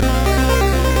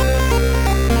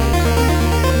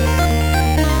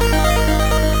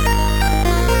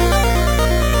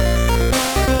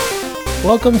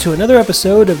Welcome to another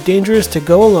episode of Dangerous to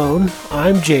Go Alone.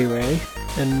 I'm J Ray,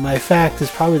 and my fact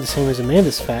is probably the same as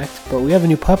Amanda's fact, but we have a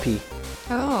new puppy.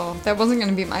 Oh, that wasn't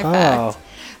going to be my fact.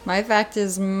 My fact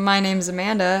is my name's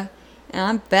Amanda, and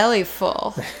I'm belly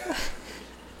full.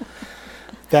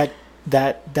 That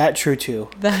true too.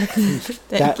 Thank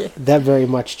you. That very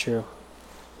much true.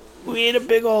 We ate a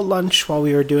big old lunch while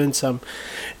we were doing some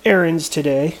errands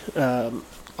today.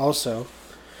 Also,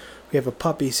 we have a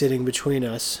puppy sitting between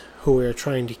us who we're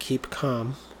trying to keep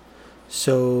calm.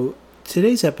 So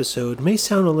today's episode may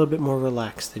sound a little bit more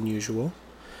relaxed than usual.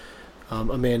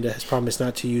 Amanda has promised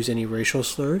not to use any racial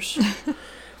slurs.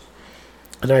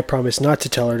 And I promised not to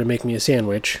tell her to make me a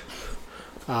sandwich.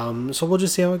 So we'll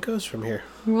just see how it goes from here.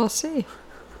 We'll see.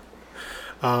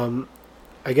 I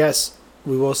guess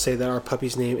we will say that our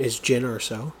puppy's name is Jyn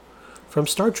Erso from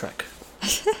Star Trek.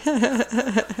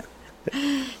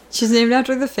 She's named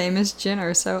after the famous Jyn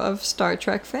Erso of Star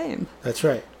Trek fame. That's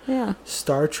right. Yeah.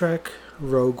 Star Trek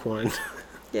Rogue One.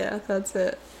 Yeah, that's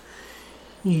it.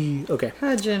 Okay.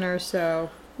 Hi, Jyn Erso.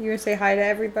 You gonna say hi to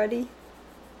everybody?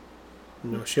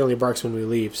 No, she only barks when we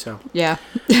leave, so. Yeah.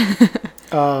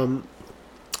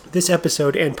 This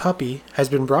episode and puppy has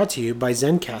been brought to you by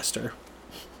Zencastr.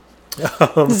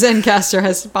 Zencastr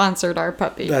has sponsored our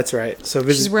puppy. That's right. So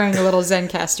She's wearing a little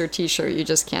Zencastr t-shirt. You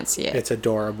just can't see it. It's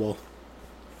adorable.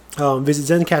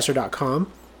 Visit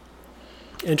Zencastr.com.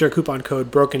 Enter coupon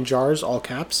code Broken Jars, all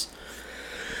caps,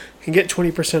 and get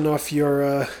 20% off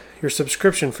your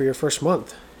subscription for your first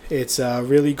month. It's a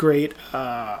really great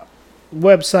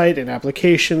website and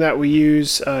application that we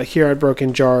use here at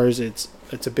Broken Jars. It's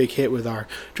a big hit with our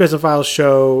Dresden Files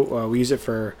show. We use it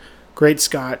for Great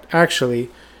Scott. Actually,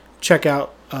 check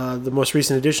out the most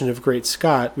recent edition of Great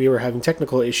Scott. We were having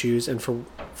technical issues, and for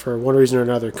one reason or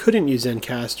another, couldn't use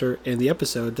Zencastr, and the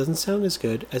episode doesn't sound as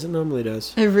good as it normally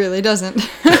does. It really doesn't.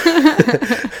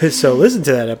 So listen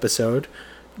to that episode,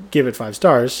 give it 5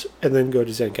 stars, and then go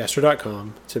to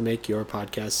Zencastr.com to make your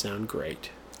podcast sound great.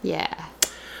 Yeah.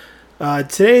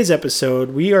 Today's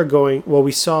episode,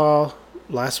 we saw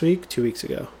last week, 2 weeks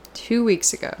ago. 2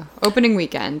 weeks ago, opening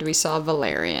weekend, we saw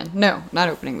Valerian. No, not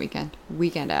opening weekend.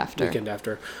 Weekend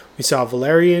after. We saw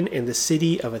Valerian and the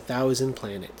City of 1,000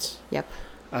 Planets. Yep.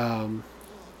 And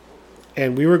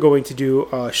we were going to do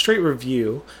a straight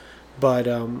review, but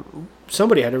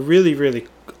somebody had a really, really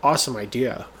awesome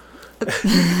idea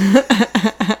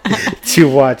to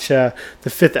watch The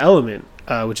Fifth Element,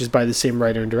 which is by the same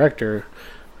writer and director.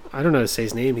 I don't know how to say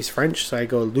his name. He's French, so I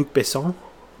go Luc Besson.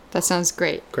 That sounds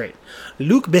great. Great.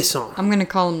 Luc Besson. I'm going to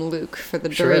call him Luke for the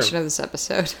duration of this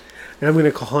episode. And I'm going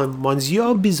to call him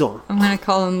Monsieur Bison. I'm going to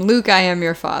call him Luke, I am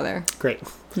your father. Great.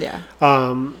 Yeah.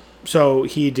 So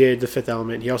he did The Fifth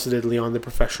Element. He also did Leon the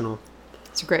Professional.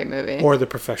 It's a great movie. Or The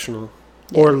Professional.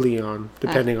 Yeah. Or Leon,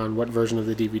 depending on what version of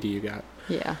the DVD you got.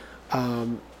 Yeah.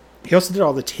 He also did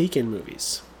all the Taken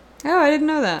movies. Oh, I didn't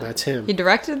know that. That's him. He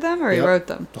directed them or he wrote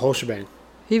them? The whole shebang.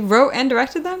 He wrote and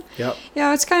directed them? Yep.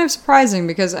 Yeah, it's kind of surprising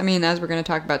because, I mean, as we're going to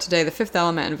talk about today, The Fifth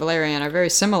Element and Valerian are very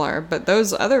similar, but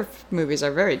those other movies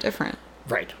are very different.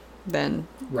 Right. Than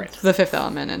The Fifth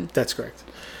Element. And that's correct.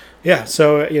 Yeah,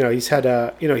 so, he's had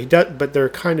he does, but they're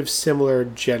kind of similar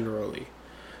generally.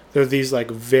 They're these,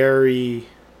 very,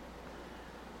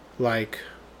 they're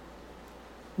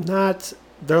I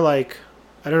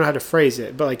don't know how to phrase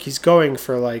it, but, he's going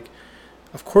for,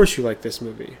 of course you like this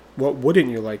movie. What wouldn't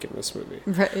you like in this movie?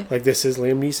 Right. This is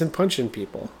Liam Neeson punching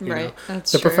people. Right,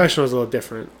 that's The true. Professional is a little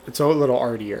different. It's a little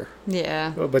artier.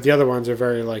 Yeah. But the other ones are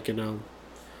very,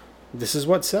 this is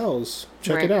what sells.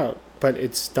 Check it out. But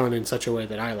it's done in such a way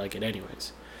that I like it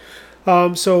anyways.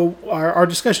 So our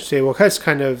discussion today will just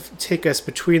kind of take us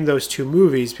between those two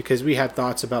movies because we had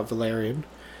thoughts about Valerian.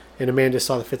 And Amanda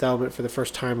saw The Fifth Element for the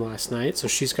first time last night, so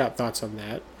she's got thoughts on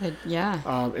that. Yeah.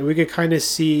 And we could kind of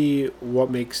see what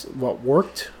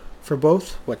worked for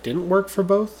both, what didn't work for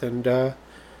both, and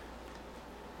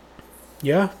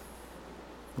yeah.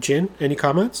 Jyn, any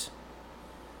comments?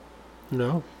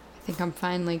 No. I think I'm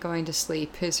finally going to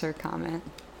sleep, is her comment.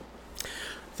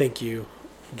 Thank you,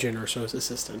 Jyn Erso's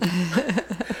assistant.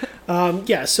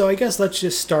 Yeah, so I guess let's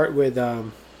just start with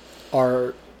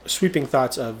our sweeping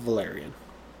thoughts of Valerian.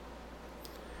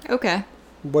 Okay.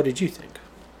 What did you think?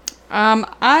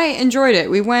 I enjoyed it.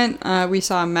 We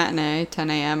saw a matinee, 10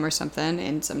 a.m. or something,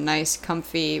 in some nice,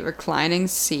 comfy, reclining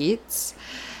seats.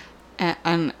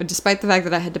 And despite the fact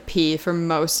that I had to pee for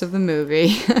most of the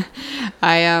movie,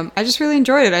 I just really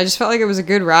enjoyed it. I just felt like it was a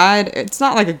good ride. It's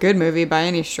not like a good movie by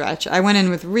any stretch. I went in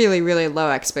with really, really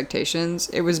low expectations.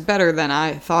 It was better than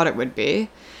I thought it would be.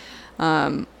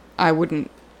 I wouldn't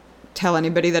tell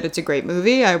anybody that it's a great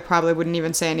movie. I probably wouldn't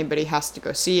even say anybody has to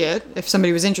go see it. If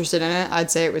somebody was interested in it, I'd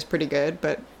say it was pretty good,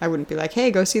 but I wouldn't be like, hey,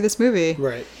 go see this movie.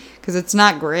 Right. Because it's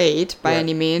not great by Right.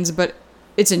 any means, but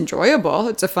it's enjoyable.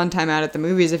 It's a fun time out at the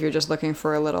movies if you're just looking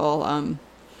for a little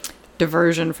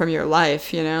diversion from your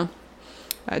life, you know?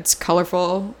 It's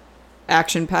colorful,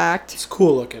 action-packed. It's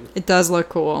cool looking. It does look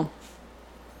cool.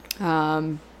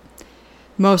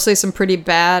 Mostly some pretty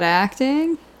bad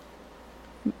acting.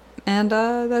 And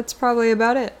that's probably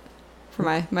about it for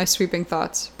my sweeping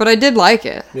thoughts. But I did like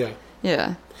it. Yeah.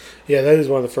 Yeah. Yeah, that is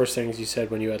one of the first things you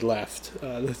said when you had left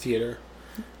the theater.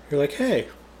 You're like, hey.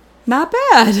 Not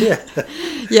bad. Yeah.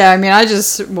 Yeah, I mean, I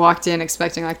just walked in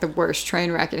expecting like the worst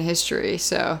train wreck in history,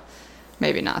 so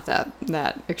maybe not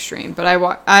that extreme. But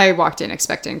I walked in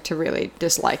expecting to really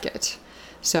dislike it.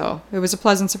 So it was a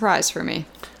pleasant surprise for me.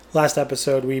 Last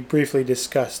episode, we briefly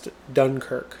discussed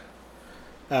Dunkirk,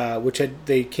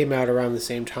 they came out around the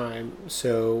same time.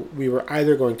 So we were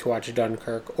either going to watch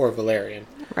Dunkirk or Valerian.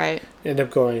 Right. Ended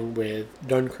up going with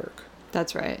Dunkirk.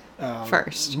 That's right.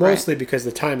 First. Mostly because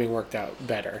the timing worked out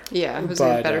better. Yeah, it was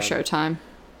a better showtime.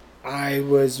 I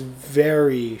was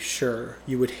very sure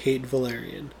you would hate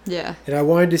Valerian. Yeah. And I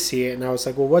wanted to see it, and I was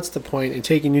like, well, what's the point in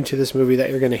taking you to this movie that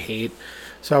you're going to hate?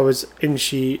 So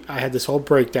I had this whole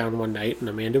breakdown one night, and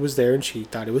Amanda was there, and she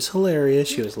thought it was hilarious.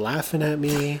 She was laughing at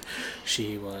me.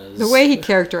 The way he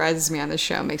characterizes me on this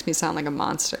show makes me sound like a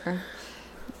monster.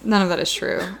 None of that is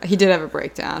true. He did have a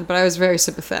breakdown, but I was very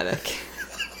sympathetic.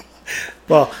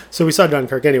 Well, so we saw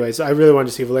Dunkirk anyways. I really wanted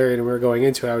to see Valerian, and we were going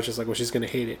into it. I was just like, well, she's going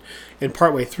to hate it. And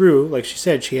partway through, like she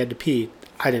said, she had to pee.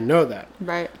 I didn't know that.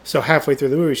 Right. So halfway through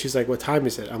the movie, she's like, what time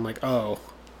is it? I'm like, oh,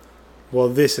 well,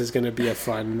 this is going to be a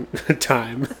fun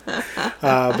time.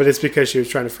 But it's because she was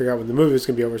trying to figure out when the movie was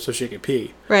going to be over so she could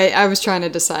pee. Right. I was trying to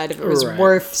decide if it was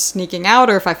worth sneaking out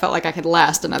or if I felt like I could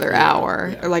last another hour.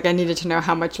 Yeah. Or like I needed to know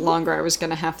how much longer I was going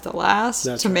to have to last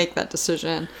to make that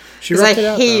decision. Because I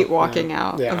hate walking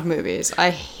out of movies.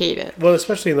 I hate it. Well,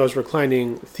 especially in those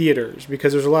reclining theaters,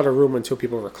 because there's a lot of room until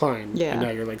people recline. Yeah. And now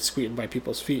you're like squeezing by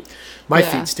people's feet. My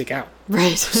feet stick out.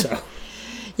 Right. So.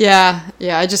 Yeah.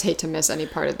 I just hate to miss any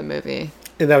part of the movie.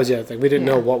 And that was the other thing. We didn't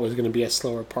know what was going to be a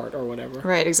slower part or whatever.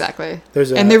 Right, exactly.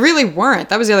 And they really weren't.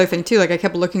 That was the other thing, too. Like, I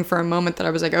kept looking for a moment that I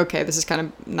was like, okay, this is kind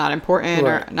of not important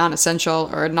or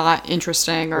non-essential or not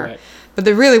interesting. But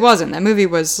there really wasn't. That movie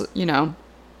was,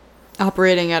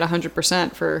 operating at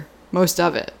 100% for most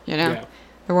of it, Yeah.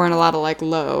 There weren't a lot of, like,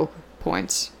 low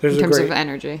points in terms of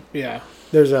energy. Yeah.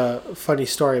 There's a funny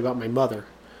story about my mother.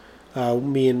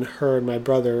 Me and her and my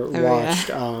brother watched...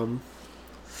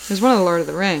 It was one of the Lord of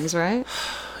the Rings, right?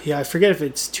 Yeah, I forget if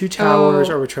it's Two Towers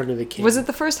or Return of the King. Was it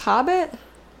the first Hobbit?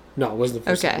 No, it wasn't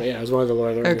the first Hobbit. Yeah, it was one of the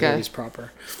Lord of the Rings movies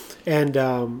proper.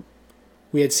 And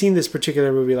we had seen this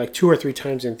particular movie like 2 or 3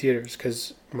 times in theaters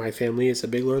because my family is a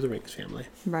big Lord of the Rings family.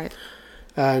 Right.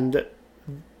 And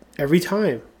every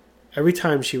time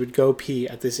she would go pee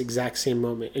at this exact same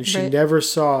moment. And she never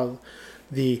saw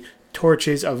the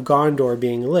torches of Gondor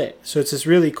being lit. So it's this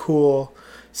really cool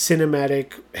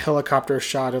cinematic helicopter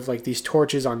shot of like these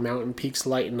torches on mountain peaks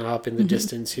lighting up in the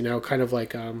distance, kind of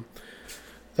like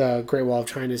the Great Wall of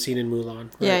China scene in Mulan.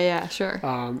 Right? Yeah, sure.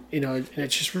 And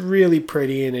it's just really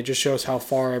pretty, and it just shows how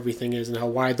far everything is and how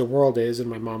wide the world is. And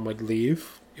my mom would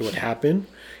leave, it would happen,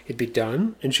 it'd be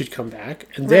done, and she'd come back,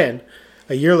 and then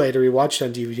a year later, we watched it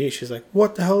on DVD. She's like,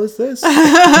 "What the hell is this?" And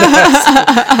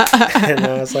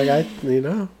I was like, it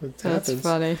happens. That's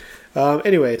funny.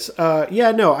 Anyways,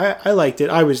 I liked it.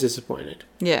 I was disappointed.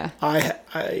 Yeah.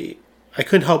 I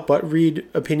couldn't help but read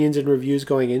opinions and reviews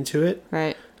going into it.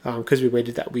 Right. Because we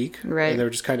waited that week. Right. And they were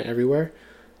just kind of everywhere.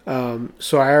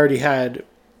 So I already had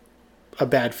a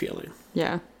bad feeling.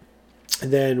 Yeah.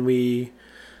 And then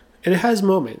and it has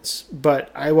moments,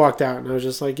 but I walked out and I was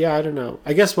just like, yeah, I don't know.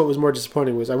 I guess what was more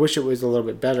disappointing was I wish it was a little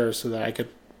bit better so that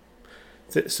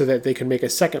so that they could make a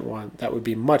second one that would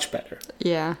be much better.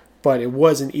 Yeah. But it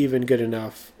wasn't even good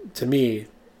enough to me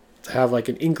to have like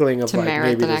an inkling of like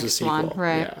maybe there's a sequel. One,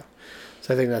 right. Yeah.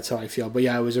 So I think that's how I feel. But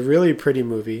yeah, it was a really pretty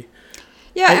movie.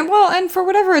 Yeah, and for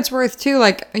whatever it's worth too,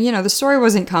 like, the story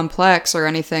wasn't complex or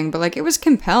anything, but like it was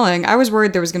compelling. I was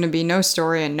worried there was going to be no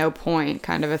story and no point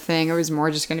kind of a thing. It was more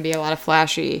just going to be a lot of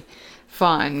flashy,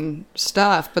 fun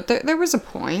stuff. But there was a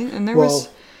point, and there was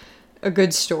a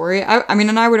good story. I mean,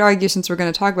 and I would argue, since we're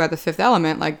going to talk about The Fifth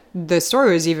Element, like the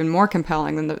story was even more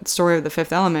compelling than the story of The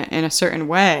Fifth Element in a certain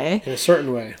way. In a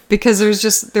certain way. Because there was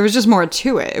just more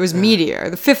to it. It was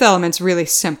meatier. The Fifth Element's really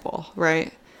simple,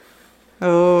 right?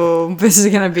 Oh, this is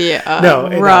going to be a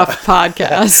rough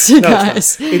podcast, you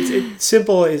guys.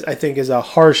 Simple is, I think, is a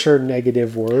harsher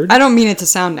negative word. I don't mean it to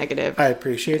sound negative. I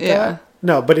appreciate that.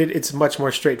 No, but it's much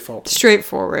more straightforward.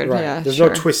 Straightforward, Right. yeah. There's sure.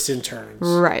 no twists and turns.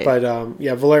 Right. But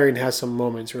yeah, Valerian has some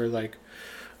moments where like,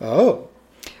 oh.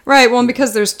 Right. Well,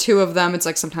 because there's two of them, it's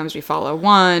like sometimes we follow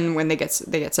one when they get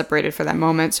separated for that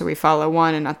moment, so we follow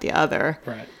one and not the other.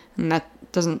 Right. And that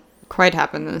doesn't quite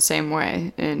happen in the same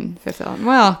way in Fifth Element.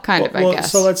 Well, kind of, I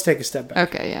guess. So let's take a step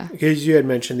back. Okay, yeah. Because you had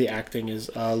mentioned the acting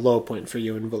is a low point for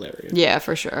you in Valerian. Yeah,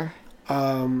 for sure.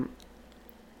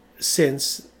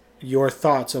 Since your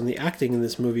thoughts on the acting in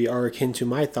this movie are akin to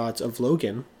my thoughts of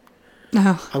Logan,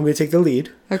 Oh, I'm going to take the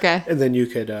lead, okay. and then you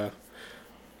could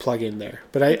plug in there.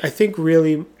 But I think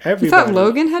really everybody... You thought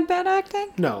Logan had bad acting?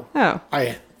 No. Oh,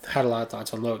 I had a lot of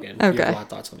thoughts on Logan. You Okay. have a lot of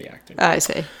thoughts on the acting. I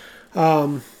see.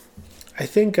 I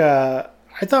think I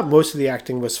thought most of the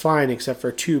acting was fine, except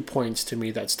for 2 points to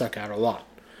me that stuck out a lot.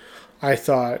 I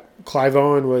thought Clive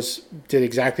Owen did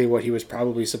exactly what he was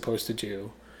probably supposed to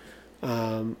do.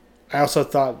 I also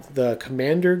thought the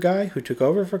commander guy who took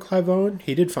over for Clive Owen,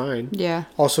 he did fine. Yeah,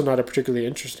 Also not a particularly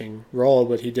interesting role,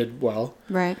 but he did well.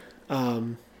 right.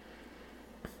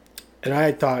 And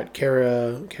I thought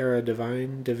Cara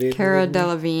Delevingne,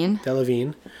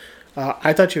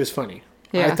 I thought she was funny.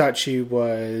 Yeah. I thought she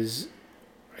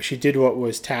did what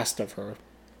was tasked of her.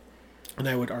 And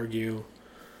I would argue,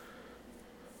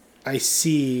 I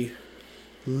see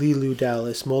Leeloo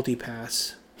Dallas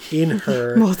multipass in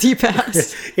her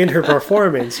Multi-pass. in her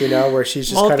performance, where she's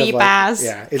just kind of Multi-pass.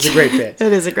 like, yeah, it's a great bit.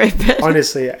 It is a great bit.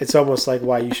 Honestly, it's almost like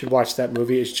why you should watch that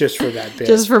movie. It's just for that bit.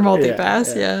 Just for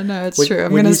multi-pass. Yeah, no, it's true.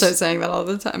 I'm when going to you start saying that all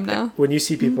the time now. When you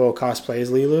see people cosplay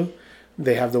as Leeloo,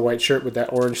 they have the white shirt with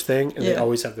that orange thing, and they Yeah.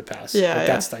 always have the pass. Yeah, Like,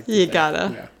 yeah. that's like the You thing.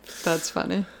 gotta. Yeah. That's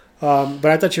funny. But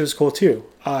I thought she was cool too.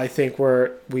 I think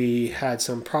where we had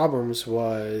some problems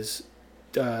was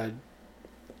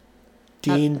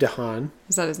Dean DeHaan,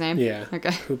 Is that his name? yeah,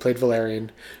 Okay. who played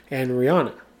Valerian, and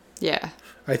Rihanna. Yeah.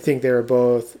 I think they were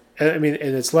both. I mean,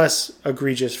 and it's less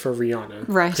egregious for Rihanna,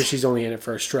 Right. Because she's only in it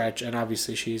for a stretch, and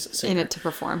obviously she's a singer. In it to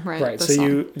perform, right? Right. The So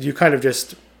song. you kind of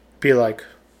just be like,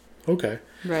 okay.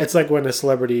 Right. It's like when a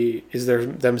celebrity is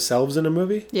themselves in a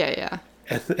movie Yeah, yeah.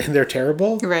 and they're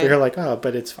terrible. Right. You're like, oh,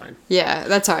 but it's fine. Yeah,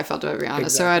 that's how I felt about Rihanna. So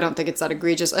Exactly. I don't think it's that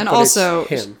egregious. And But it's also,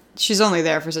 him. she's only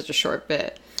there for such a short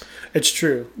bit. It's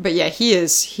true. But yeah, he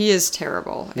is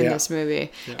terrible in Yeah. this movie.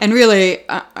 And really,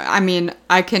 I mean,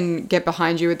 I can get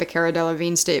behind you with the Cara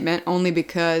Delevingne statement only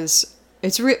because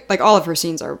it's like all of her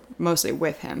scenes are mostly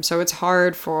with him. So it's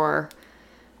hard for...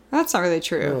 That's not really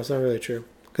true. No, it's not really true.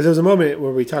 Because there was a moment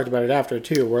where we talked about it after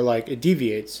too, where like it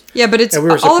deviates. Yeah, but it's And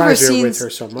we were all of her surprised we were with scenes. her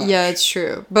so much. Yeah, it's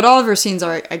true. But all of her scenes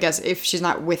are, I guess, if she's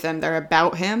not with him, they're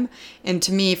about him. And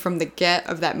to me, from the get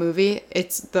of that movie,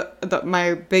 it's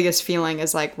my biggest feeling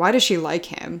is like, why does she like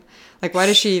him? Like, why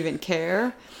does she even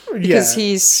care? Because Yeah,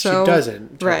 he's so she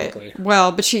doesn't, right. technically.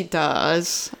 Well, but she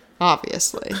does,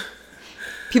 obviously.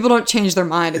 People don't change their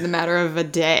mind in the matter of a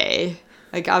day.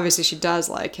 Like, obviously, she does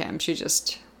like him. She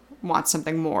just wants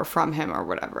something more from him or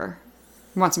whatever.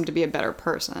 Wants him to be a better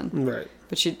person. Right.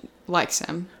 But she likes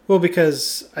him. Well,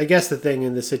 because I guess the thing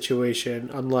in this situation,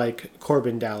 unlike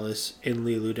Corbin Dallas in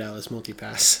Leeloo Dallas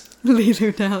Multipass,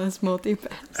 Leeloo Dallas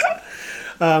Multipass.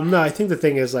 no, I think the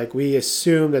thing is like we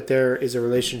assume that there is a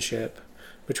relationship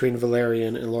between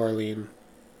Valerian and Laureline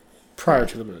prior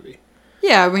to the movie.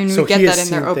 Yeah, I mean, we So get he that has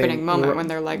in their seen opening thing- moment when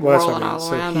they're like Well, that's what rolling I mean. all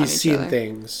So around on he's each seen other.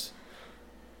 things.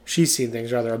 She's seen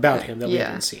things rather about him that we yeah,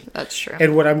 haven't seen. that's true.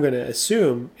 And what I'm going to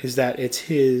assume is that it's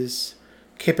his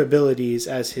capabilities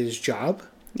as his job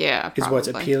Yeah, is what's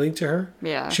probably. appealing to her.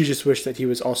 Yeah. She just wished that he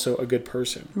was also a good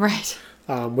person, Right.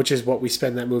 which is what we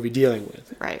spend that movie dealing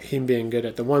with. Right. Him being good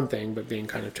at the one thing, but being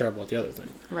kind of terrible at the other thing.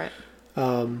 Right.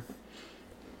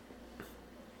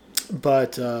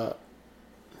 But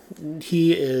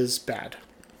he is bad.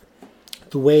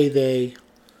 The way they...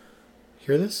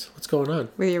 Hear this? What's going on?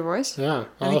 With your voice? Yeah.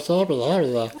 I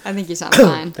think you sound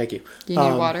fine. Thank you. Do you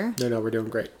need water? No, we're doing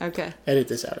great. Okay. Edit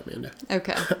this out, Amanda.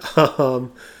 Okay.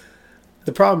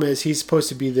 The problem is he's supposed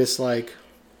to be this like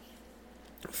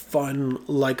fun,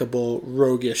 likable,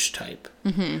 roguish type,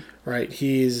 right?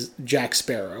 He's Jack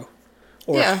Sparrow,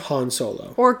 or Yeah. Han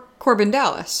Solo, Or Corbin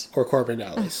Dallas. or Corbin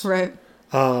Dallas. Right.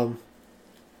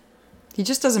 He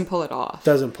just doesn't pull it off.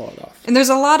 Doesn't pull it off. And there's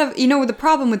a lot of, the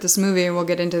problem with this movie, and we'll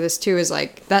get into this too, is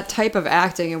like that type of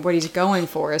acting and what he's going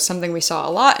for is something we saw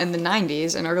a lot in the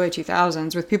 90s and early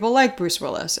 2000s with people like Bruce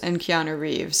Willis and Keanu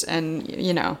Reeves and,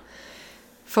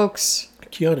 folks.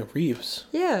 Keanu Reeves.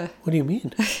 Yeah. What do you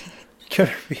mean?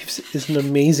 Keanu Reeves is an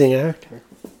amazing actor.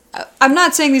 I'm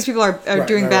not saying these people are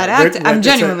doing bad Right. acting. I'm It's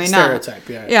a genuinely not. stereotype,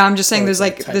 yeah. Yeah, I'm just saying there's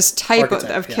like Archetype. this type of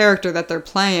Archetype, yeah. character that they're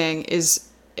playing is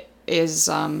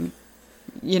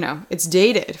it's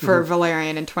dated for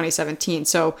Valerian in 2017.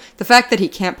 So the fact that he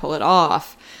can't pull it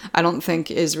off, I don't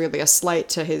think is really a slight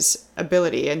to his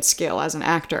ability and skill as an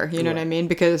actor. You know what I mean?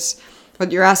 Because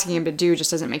what you're asking him to do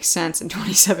just doesn't make sense in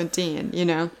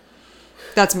 2017,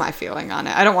 That's my feeling on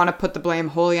it. I don't want to put the blame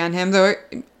wholly on him, though.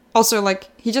 Also,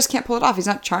 he just can't pull it off. He's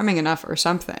not charming enough or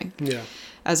something. Yeah.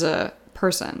 As a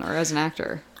person or as an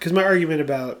actor. Because my argument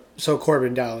about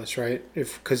Corbin Dallas, right?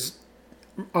 Because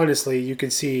honestly, you can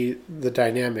see the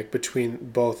dynamic between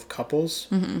both couples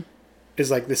is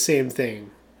like the same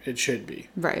thing. It should be.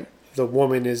 Right. The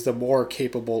woman is the more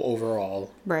capable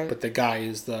overall. Right. But the guy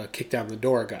is the kick down the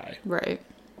door guy. Right.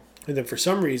 And then for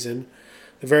some reason,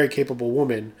 the very capable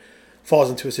woman falls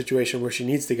into a situation where she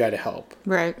needs the guy to help.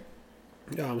 Right.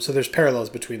 So there's parallels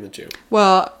between the two.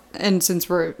 Well, and since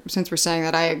we're saying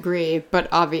that, I agree. But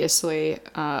obviously,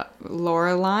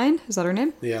 Laureline, is that her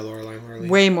name? Yeah, Laureline.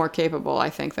 Way more capable, I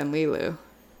think, than Lilu.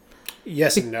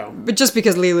 Yes and no. But just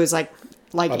because Lilu's like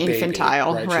A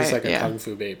infantile, baby, right? She's like a kung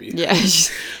fu baby. Yeah,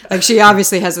 she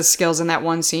obviously has the skills in that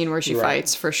one scene where she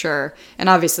fights for sure, and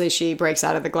obviously she breaks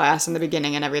out of the glass in the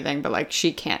beginning and everything. But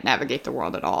she can't navigate the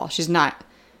world at all.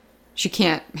 She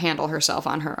can't handle herself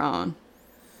on her own.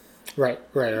 Right.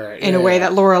 In a way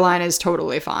that Laureline is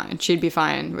totally fine. She'd be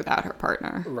fine without her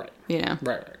partner. Right.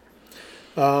 Right.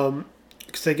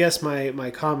 Because I guess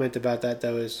my comment about that,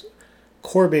 though, is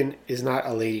Corbin is not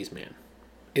a ladies' man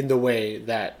in the way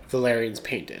that Valerian's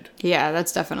painted. Yeah,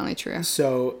 that's definitely true.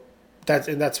 So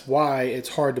that's why it's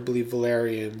hard to believe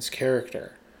Valerian's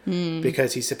character.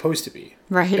 Because he's supposed to be.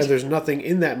 Right. And there's nothing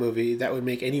in that movie that would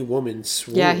make any woman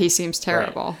swoon. Yeah, he seems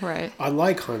terrible. Right.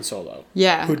 Unlike Han Solo.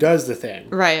 Yeah. Who does the thing.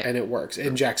 Right. And it works.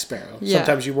 And Jack Sparrow. Yeah.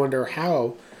 Sometimes you wonder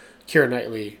how Keira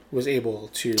Knightley was able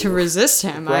to resist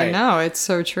him. Right. I know. It's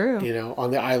so true.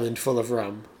 On the island full of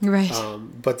rum. Right.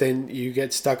 But then you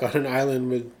get stuck on an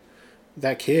island with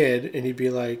that kid and he'd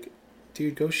be like,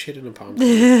 dude, go shit in a palm tree.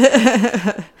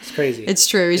 It's crazy. It's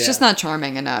true. He's just not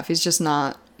charming enough. He's just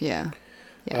not. Yeah.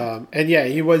 Yeah.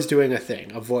 He was doing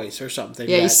a voice or something.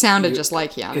 Yeah, he sounded just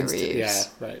like Keanu Reeves. Yeah,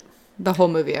 right. The whole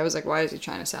movie, I was like, why is he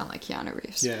trying to sound like Keanu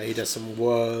Reeves? Yeah, he does some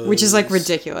whoa. Which is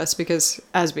ridiculous because,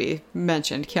 as we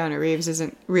mentioned, Keanu Reeves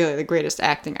isn't really the greatest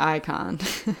acting icon.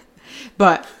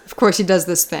 But, of course, he does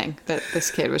this thing that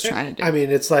this kid was trying to do. I mean,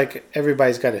 it's like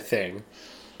everybody's got a thing,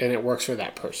 and it works for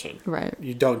that person. Right.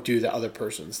 You don't do the other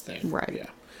person's thing. Right. Yeah.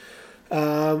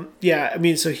 I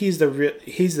mean, so he's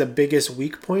the biggest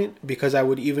weak point because I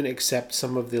would even accept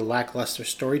some of the lackluster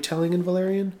storytelling in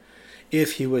Valerian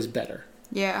if he was better.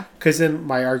 Yeah. Because then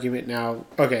my argument now...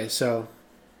 Okay, so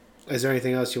is there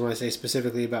anything else you want to say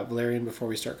specifically about Valerian before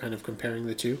we start kind of comparing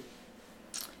the two?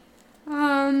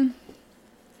 No,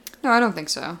 I don't think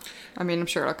so. I mean, I'm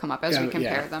sure it'll come up as we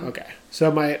compare them. Okay.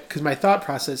 So my thought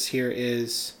process here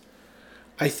is...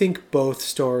 I think both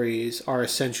stories are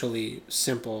essentially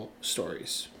simple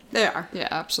stories. They are, yeah,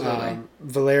 absolutely.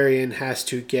 Valerian has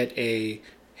to get a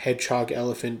hedgehog,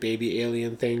 elephant, baby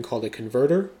alien thing called a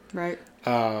converter. Right.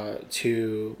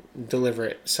 To deliver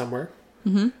it somewhere.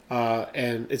 Mm-hmm.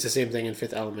 And it's the same thing in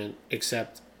Fifth Element,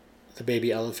 except the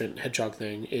baby elephant hedgehog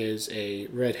thing is a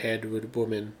redheaded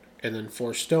woman and then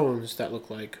 4 stones that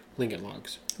look like Lincoln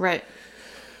logs. Right.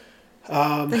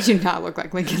 They do not look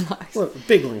like Lincoln Logs. Well,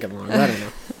 big Lincoln Logs, I don't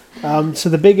know. So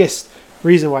the biggest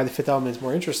reason why the Fifth Element is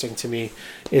more interesting to me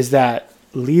is that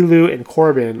Lilu and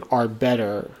Corbin are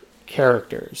better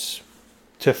characters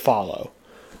to follow,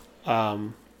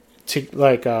 as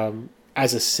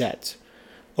a set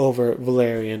over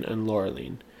Valerian and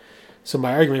Laureline. So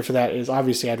my argument for that is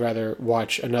obviously I'd rather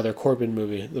watch another Corbin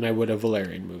movie than I would a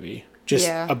Valerian movie, just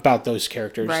about those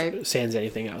characters, right. Sans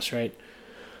anything else, right?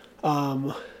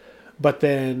 But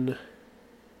then,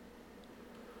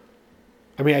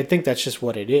 I mean, I think that's just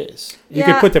what it is. You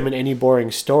could put them in any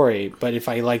boring story, but if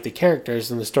I like the characters,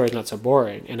 then the story's not so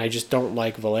boring, and I just don't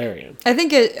like Valerian. I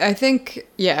think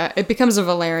it becomes a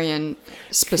Valerian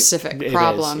specific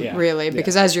problem, really,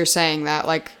 because as you're saying that,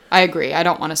 I agree. I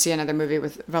don't want to see another movie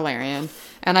with Valerian,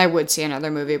 and I would see another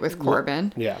movie with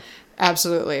Corbin. Yeah.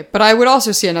 Absolutely. But I would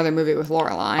also see another movie with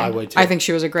Laureline. I would too. I think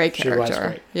she was a great character. She was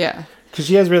great. Yeah. Because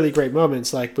she has really great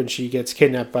moments, like when she gets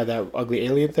kidnapped by that ugly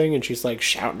alien thing, and she's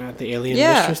shouting at the alien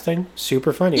mistress thing.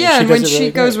 Super funny. Yeah, and when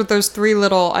she goes with those 3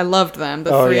 little, I loved them.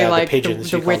 The 3 the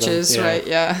pigeons, the witches, right?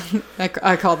 Yeah,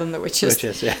 I call them the witches.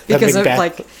 Witches, yeah. Because of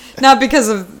not because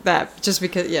of that, just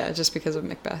because of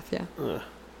Macbeth. Yeah.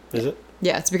 Is it?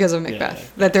 Yeah, it's because of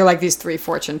Macbeth that they're these 3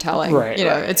 fortune telling. Right.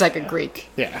 It's like a Greek.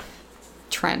 Yeah.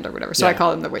 Trend or whatever, so I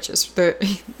call them the witches. They're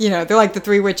like the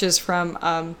 3 witches from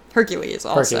Hercules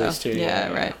also. Hercules too.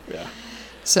 Yeah, right.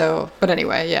 So, but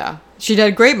anyway, yeah, she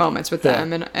had great moments with Yeah.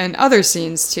 them, and other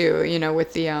scenes too. You know,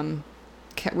 with the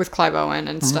with Clive Owen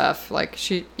and stuff. Like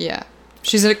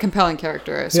she's a compelling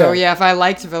character. So Yeah. yeah, if I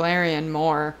liked Valerian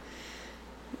more,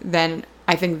 then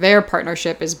I think their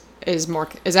partnership is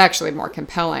actually more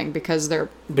compelling because they're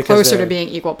closer to being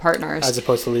equal partners, as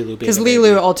opposed to Lilu being. because a Lilu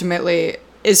baby. ultimately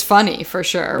is funny for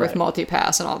sure with Right.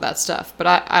 Multipass and all that stuff, but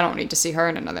I don't need to see her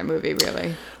in another movie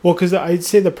really. Well, because I'd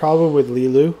say the problem with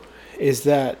Lilu is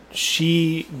that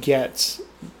she gets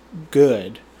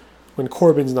good when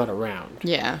Corbin's not around.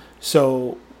 Yeah.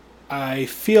 So I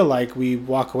feel like we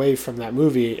walk away from that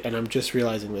movie, and I'm just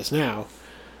realizing this now,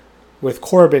 with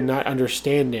Corbin not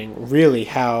understanding really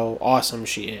how awesome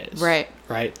she is. Right.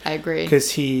 Right? I agree.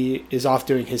 Because he is off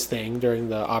doing his thing during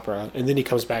the opera, and then he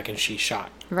comes back and she's shot.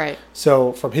 Right.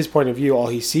 So from his point of view, all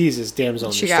he sees is damsel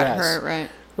in She distress. got hurt, right.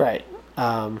 Right.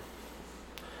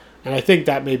 And I think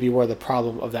that may be where the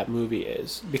problem of that movie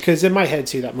is. Because in my head,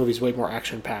 see, that movie's way more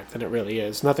action-packed than it really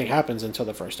is. Nothing happens until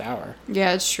the first hour.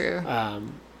 Yeah, it's true.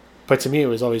 But to me, it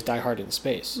was always Die Hard in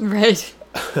space. Right.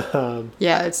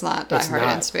 Yeah, it's not Die it's Hard in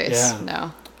not, Space.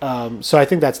 yeah. No. So I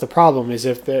think that's the problem, is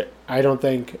I don't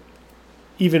think,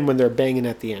 even when they're banging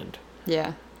at the end,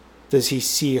 Yeah. does he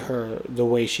see her the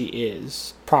way she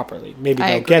is properly. Maybe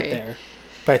I they'll get agree. there.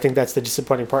 But I think that's the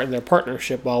disappointing part in their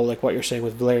partnership, while like what you're saying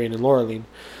with Valerian and Laureline,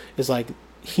 is like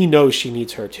he knows she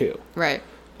needs her too. Right.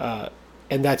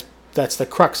 And that's the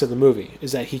crux of the movie,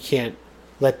 is that he can't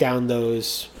let down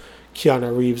those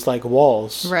Keanu Reeves like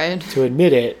walls Right. to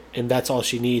admit it, and that's all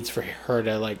she needs for her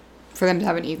to like. For them to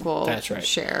have an equal That's right.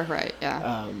 share, right?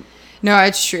 Yeah. No,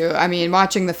 it's true. I mean,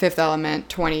 watching The Fifth Element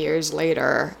 20 years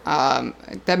later,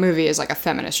 that movie is like a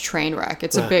feminist train wreck.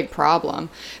 It's a big problem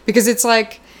because it's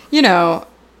like, you know,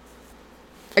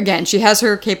 again, she has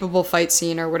her capable fight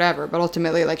scene or whatever, but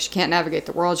ultimately, like, she can't navigate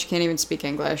the world. She can't even speak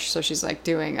English, so she's like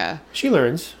doing She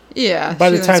learns. yeah. By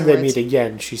she the learns time they words. meet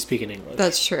again, she's speaking English.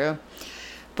 That's true.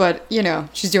 But, you know,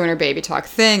 she's doing her baby talk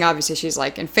thing. Obviously, she's,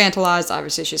 like, infantilized.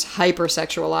 Obviously, she's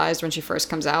hypersexualized when she first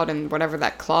comes out, and whatever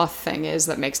that cloth thing is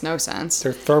that makes no sense.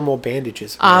 They're thermal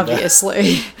bandages. Amanda.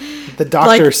 Obviously. The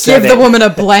doctor Like, said give the it. woman a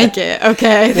blanket,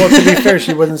 okay? Well, to be fair,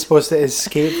 she wasn't supposed to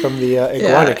escape from the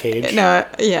iguana cage. No,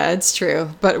 yeah, it's true.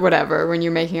 But whatever, when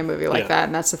you're making a movie like Yeah. that,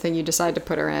 and that's the thing you decide to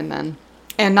put her in, then.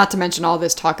 And not to mention all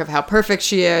this talk of how perfect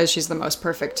she is. She's the most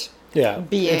perfect Yeah,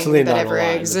 being it's leaned that on a ever lot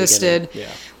in the existed, beginning.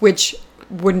 Yeah. which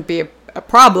wouldn't be a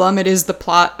problem. It is the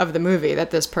plot of the movie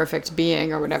that this perfect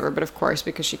being or whatever, but of course,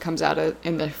 because she comes out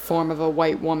in the form of a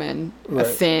white woman, Right. a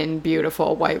thin,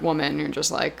 beautiful white woman, you're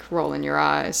just like rolling your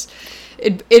eyes.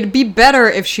 It'd be better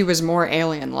if she was more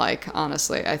alien-like,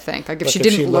 honestly, I think. Like if she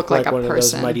didn't look like a one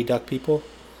person. of those Mighty Duck people.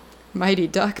 Mighty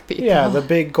Duck people. Yeah, the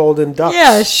big golden ducks.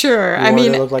 Yeah, sure. You I want her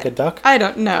mean, to look like a duck, I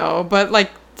don't know, but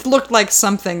like looked like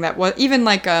something that was even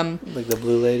like like the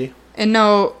blue lady. and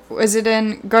no, was it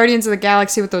in Guardians of the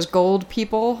Galaxy with those gold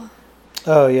people?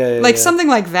 Oh yeah, Like yeah. something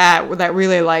like that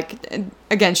really like,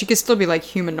 again, she could still be like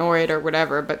humanoid or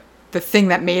whatever, but the thing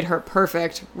that made her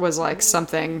perfect was like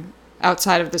something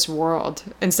outside of this world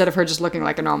instead of her just looking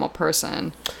like a normal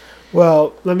person.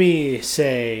 Well, let me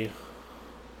say,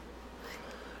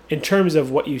 in terms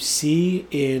of what you see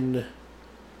in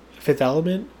Fifth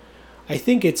Element, I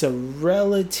think it's a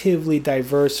relatively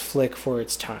diverse flick for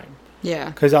its time.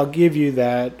 Yeah, Because I'll give you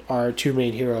that our two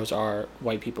main heroes are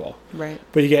white people. right.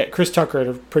 But you get Chris Tucker in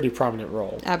a pretty prominent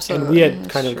role. Absolutely, And we had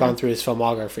that's kind of true. gone through his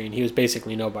filmography, and he was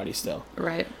basically nobody still,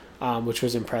 Right. which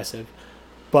was impressive.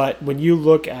 But when you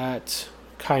look at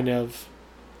kind of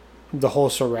the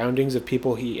whole surroundings of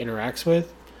people he interacts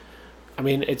with, I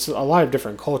mean, it's a lot of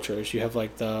different cultures. You have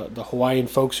like the Hawaiian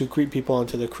folks who greet people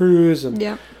onto the cruise, and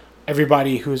Yeah.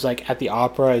 everybody who's like at the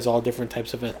opera is all different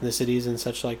types of ethnicities and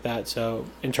such like that. So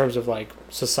in terms of like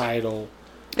societal,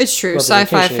 It's true. representation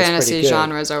Sci-fi is pretty fantasy good.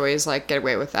 genres always like get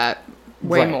away with that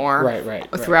way Right, more right,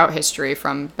 throughout history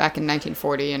from back in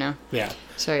 1940, you know. yeah,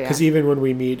 So yeah. because even when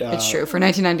we meet, It's true. For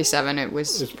 1997 it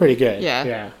was it's pretty good.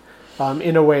 Yeah. Yeah.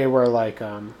 In a way where like,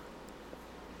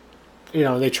 you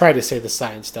know, they try to say the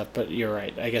science stuff, but you're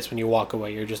right. I guess when you walk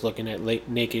away, you're just looking at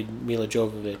naked Mila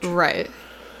Jovovich, right.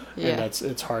 and Yeah.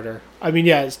 it's harder. I mean,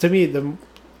 yeah, it's to me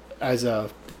as a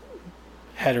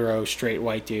hetero straight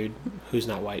white dude who's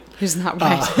not white. Who's not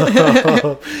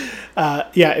white.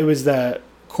 Yeah, it was the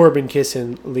Corbin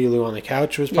kissing Lilu on the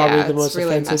couch was probably Yeah, the it's most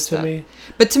really offensive messed to up. me.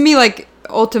 But to me, like,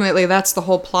 ultimately, that's the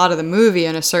whole plot of the movie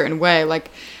in a certain way.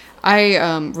 Like, I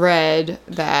read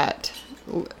that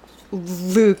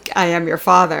Luke, I Am Your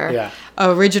Father, Yeah.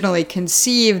 originally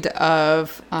conceived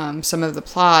of some of the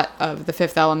plot of The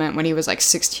Fifth Element when he was like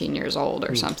 16 years old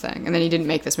or something. And then he didn't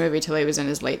make this movie till he was in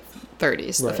his late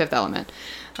 30s, The Right. Fifth Element.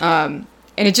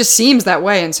 And it just seems that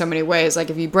way in so many ways. Like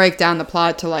if you break down the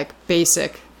plot to like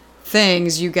basic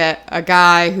things, you get a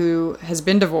guy who has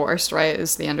been divorced, right?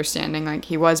 Is the understanding. Like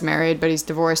he was married, but he's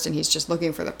divorced and he's just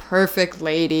looking for the perfect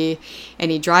lady, and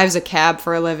he drives a cab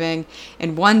for a living.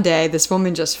 And one day this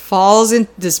woman just falls in,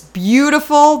 this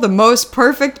beautiful, the most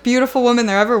perfect, beautiful woman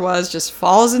there ever was, just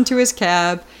falls into his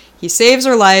cab. He saves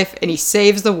her life and he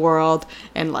saves the world.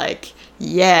 And like,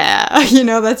 yeah, you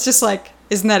know, that's just like,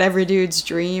 isn't that every dude's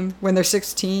dream when they're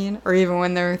 16 or even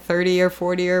when they're 30 or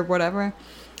 40 or whatever?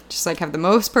 Just like have the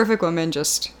most perfect woman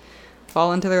just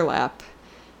fall into their lap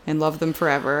and love them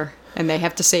forever. And they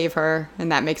have to save her,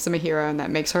 and that makes them a hero, and that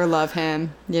makes her love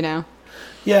him, you know?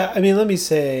 Yeah, I mean, let me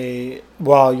say,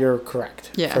 well, you're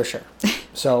correct. Yeah. For sure.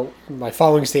 So my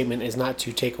following statement is not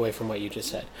to take away from what you just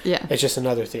said. Yeah. It's just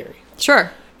another theory.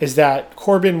 Sure. Is that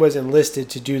Corbin was enlisted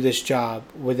to do this job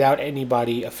without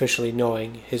anybody officially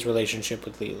knowing his relationship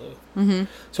with Lilu. Mm-hmm.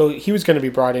 So he was going to be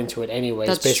brought into it anyways,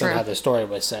 That's based true. on how the story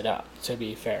was set up, to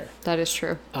be fair. That is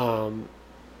true.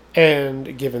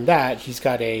 And given that, he's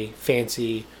got a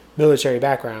fancy military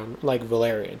background like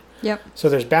Valerian. Yep. So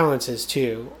there's balances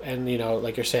too. And, you know,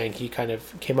 like you're saying, he kind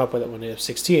of came up with it when he was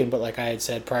 16. But like I had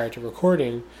said prior to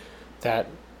recording, that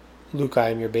Luke, I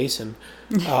am your basin,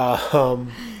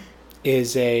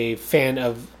 is a fan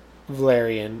of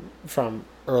Valerian from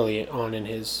early on in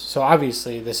his... So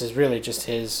obviously this is really just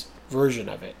his version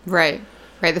of it. Right.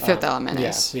 Right. The Fifth Element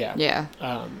is. Yeah.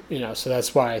 Yeah. You know, so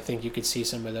that's why I think you could see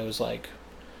some of those like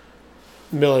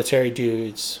military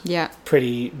dudes, Yeah.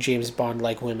 pretty James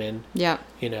Bond-like women, Yeah.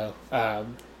 you know,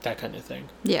 that kind of thing.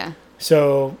 Yeah.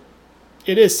 So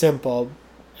it is simple,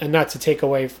 and not to take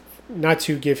away, not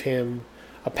to give him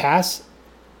a pass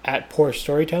at poor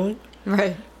storytelling,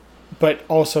 Right. but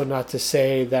also not to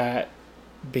say that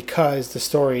because the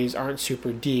stories aren't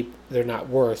super deep, they're not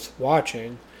worth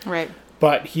watching. Right.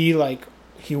 But he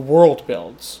world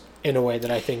builds in a way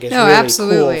that I think is No, really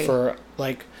absolutely. cool for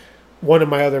like one of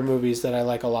my other movies that I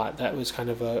like a lot. That was kind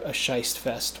of a scheist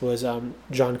fest was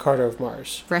John Carter of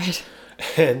Mars. Right.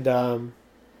 And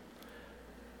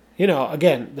you know,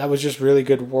 again, that was just really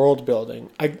good world building.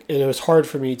 And it was hard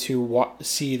for me to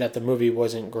see that the movie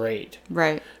wasn't great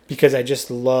Right. because I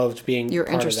just loved being You're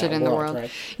part of interested that in the world.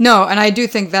 right? No, and I do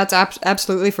think that's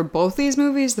absolutely for both these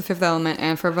movies, The Fifth Element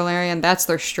and for Valerian, that's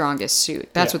their strongest suit.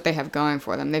 That's Yeah. what they have going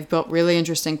for them. They've built really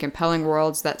interesting, compelling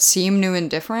worlds that seem new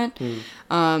and different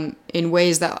in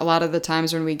ways that a lot of the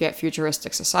times when we get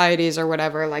futuristic societies or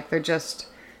whatever, like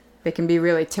they can be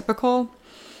really typical.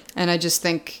 And I just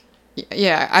think,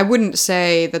 yeah, I wouldn't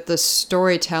say that the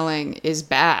storytelling is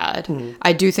bad.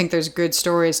 I do think there's good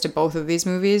stories to both of these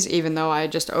movies, even though I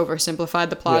just oversimplified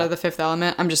the plot Yeah. of The Fifth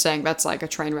Element. I'm just saying that's like a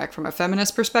train wreck from a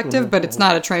feminist perspective, but it's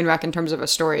not a train wreck in terms of a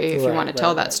story. If you Right, want to tell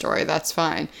right, that right. story, that's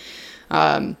fine.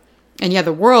 And yeah,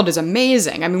 the world is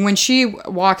amazing. I mean, when she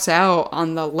walks out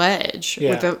on the ledge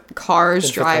Yeah. with the cars In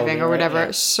Fifth driving Element, or right? whatever,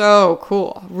 Yeah. so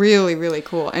cool. Really, really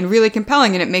cool. And really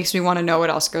compelling. And it makes me want to know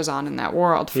what else goes on in that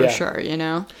world for Yeah. sure, you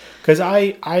know? Because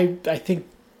I think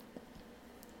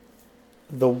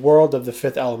the world of The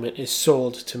Fifth Element is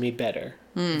sold to me better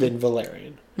than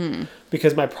Valerian.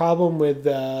 Because my problem with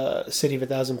City of a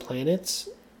Thousand Planets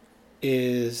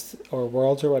is, or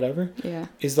worlds or whatever, Yeah.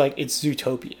 is like it's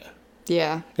Zootopia.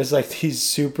 Yeah. It's like these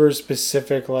super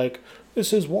specific, like,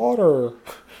 this is water.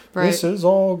 Right. This is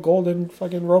all golden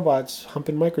fucking robots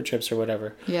humping microchips or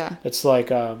whatever. Yeah. It's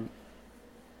like,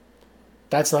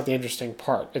 that's not the interesting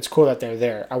part. It's cool that they're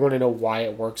there. I want to know why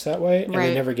it works that way. And they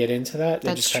Right. never get into that. They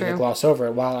That's just kind true. of gloss over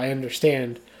it. While I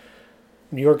understand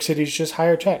New York City's just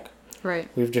higher tech. Right.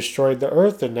 We've destroyed the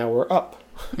earth and now we're up.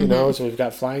 You know, so we've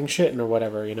got flying shit or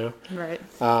whatever, you know? Right.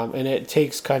 And it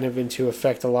takes kind of into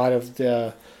effect a lot of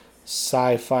the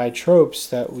sci-fi tropes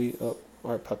that we... Oh,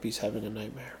 our puppy's having a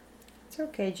nightmare. It's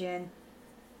okay, Jen.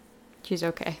 She's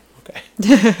okay.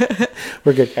 Okay.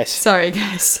 We're good, guys. Sorry,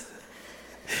 guys.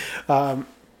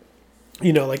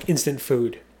 You know, like instant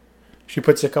food. She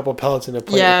puts a couple pellets in a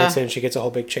plate Yeah. and puts it in, she gets a whole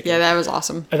big chicken. Yeah, that was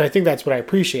awesome. And I think that's what I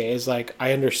appreciate is like,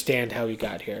 I understand how he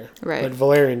got here. Right. But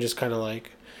Valerian just kind of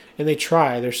like... And they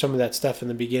try. There's some of that stuff in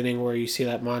the beginning where you see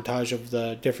that montage of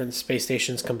the different space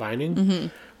stations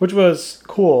combining, which was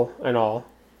cool and all.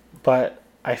 But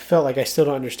I felt like I still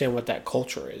don't understand what that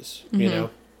culture is, you know?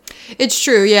 It's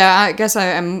true, yeah. I guess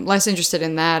I'm less interested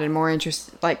in that and more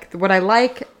interested... Like, what I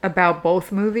like about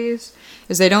both movies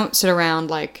is they don't sit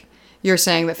around like... You're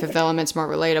saying that Fifth Element's more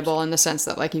relatable in the sense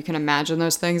that, like, you can imagine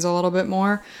those things a little bit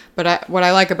more. But what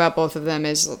I like about both of them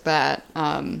is that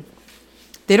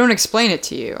they don't explain it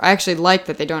to you. I actually like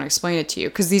that they don't explain it to you,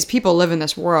 because these people live in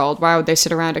this world. Why would they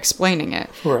sit around explaining it?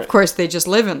 Right. Of course, they just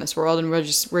live in this world, and we're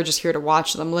just here to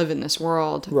watch them live in this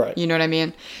world. Right. You know what I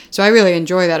mean? So I really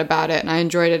enjoy that about it, and I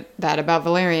enjoyed that about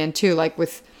Valerian too. Like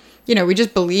with, we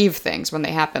just believe things when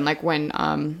they happen. Like when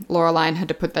Laureline had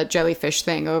to put that jellyfish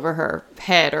thing over her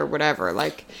head or whatever.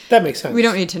 Like that makes sense. we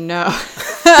don't need to know.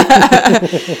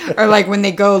 Or like when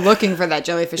they go looking for that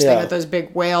jellyfish thing with those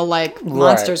big whale-like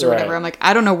monsters or whatever. I'm like,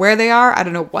 I don't know where they are. I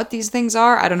don't know what these things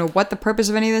are. I don't know what the purpose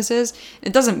of any of this is.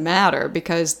 It doesn't matter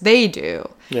because they do.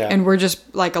 Yeah. And we're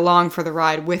just like along for the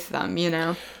ride with them,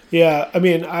 Yeah, I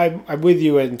mean, I'm with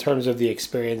you in terms of the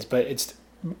experience, but it's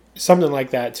something like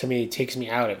that to me takes me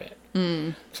out of it.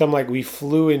 So I'm like, we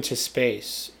flew into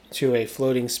space to a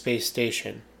floating space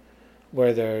station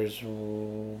where there's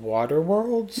water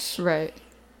worlds. Right.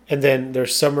 And then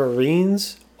there's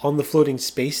submarines on the floating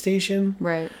space station.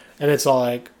 Right. And it's all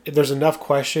like, there's enough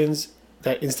questions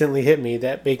that instantly hit me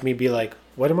that make me be like,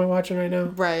 what am I watching right now?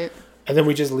 Right. And then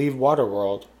we just leave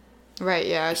Waterworld. Right,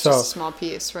 yeah, it's just a small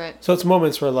piece, right? So it's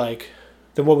moments where like,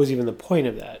 then what was even the point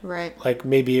of that? Right. Like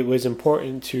maybe it was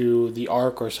important to the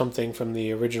arc or something from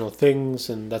the original things,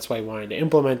 and that's why he wanted to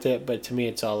implement it. But to me,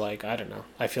 it's all like, I don't know.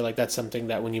 I feel like that's something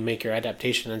that when you make your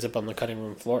adaptation ends up on the cutting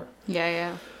room floor.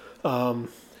 Yeah, yeah.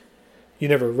 You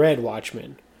never read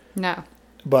Watchmen. No.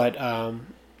 But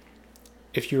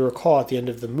if you recall, at the end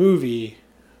of the movie,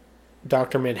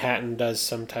 Dr. Manhattan does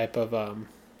some type of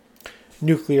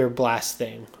nuclear blast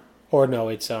thing. Or no,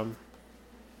 it's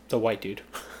the white dude.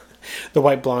 The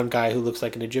white blonde guy who looks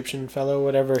like an Egyptian fellow or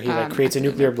whatever. He creates a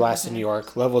nuclear blast in New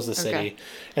York, levels the city,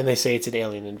 and they say it's an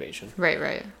alien invasion. Right,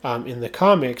 right. In the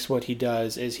comics, what he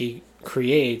does is he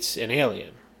creates an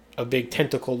alien, a big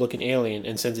tentacle-looking alien,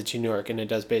 and sends it to New York, and it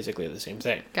does basically the same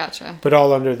thing. Gotcha. But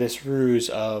all under this ruse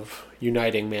of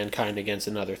uniting mankind against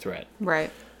another threat.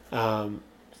 Right.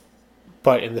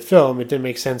 But in the film, it didn't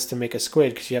make sense to make a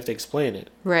squid because you have to explain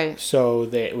it. Right. So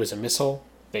it was a missile.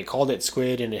 They called it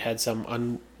Squid, and it had some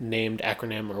unnamed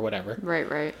acronym or whatever. Right,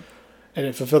 right. And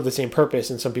it fulfilled the same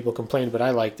purpose, and some people complained, but I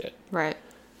liked it. Right.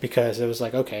 Because it was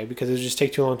like, okay, because it would just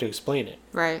take too long to explain it.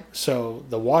 Right. So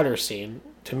the water scene,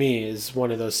 to me, is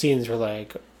one of those scenes where,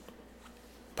 like,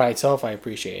 by itself, I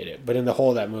appreciate it. But in the whole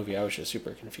of that movie, I was just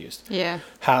super confused. Yeah.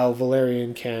 How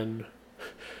Valerian can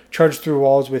charge through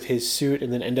walls with his suit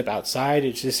and then end up outside,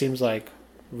 it just seems like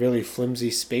really flimsy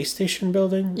space station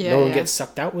building. Yeah, no one gets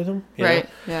sucked out with him. Right. Know?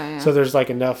 Yeah, yeah. So there's like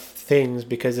enough things,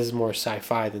 because this is more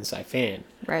sci-fi than sci-fan.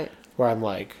 Right. Where I'm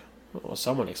like, well,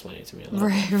 someone explain it to me.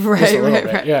 Right.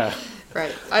 Yeah.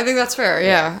 Right. I think that's fair.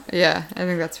 Yeah. Yeah. I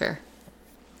think that's fair.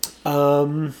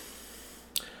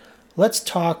 Let's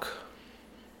talk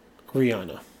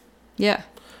Rihanna. Yeah.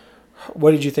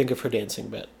 What did you think of her dancing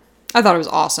bit? I thought it was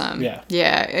awesome. Yeah.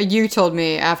 Yeah. You told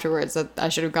me afterwards that I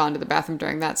should have gone to the bathroom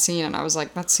during that scene, and I was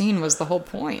like, that scene was the whole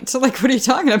point. So, like, what are you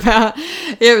talking about?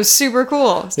 It was super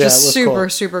cool. Just super,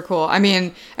 super cool. I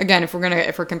mean, again, if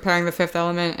we're comparing The Fifth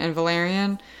Element and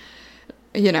Valerian,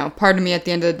 part of me at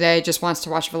the end of the day just wants to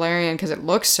watch Valerian because it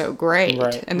looks so great.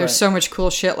 Right, and there's so much cool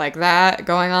shit like that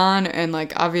going on. And,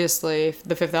 like, obviously,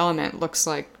 The Fifth Element looks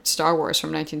like Star Wars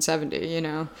from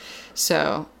 1970,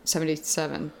 So,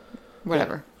 77,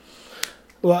 whatever. Yeah.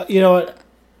 Well, you know what?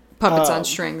 Puppets on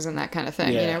strings and that kind of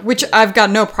thing, which I've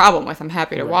got no problem with. I'm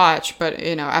happy to watch. But,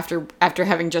 after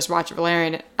having just watched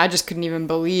Valerian, I just couldn't even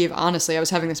believe, honestly, I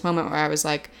was having this moment where I was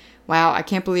like, wow, I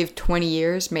can't believe 20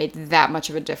 years made that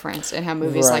much of a difference in how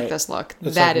movies like this look.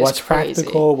 It's that like, is what's crazy.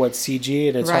 Practical, what's CG,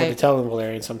 and it's hard to tell in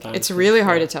Valerian sometimes. It's really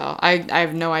hard to tell. I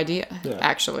have no idea,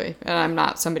 actually. And I'm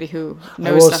not somebody who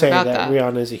knows stuff about that. I will say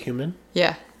that Rihanna is a human.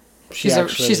 Yeah. She's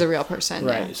a real person.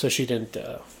 Right. Yeah. So she didn't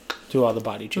do all the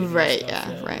body changing. Right,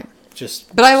 stuff. right.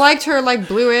 But I liked her, like,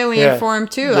 blue alien form,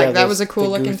 too. Like, that was a cool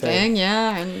looking thing.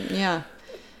 Yeah, and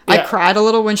I cried a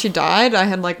little when she died. I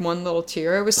had, like, one little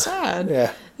tear. It was sad.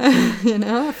 Yeah.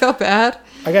 I felt bad.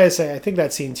 I gotta say, I think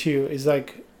that scene, too, is,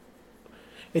 like,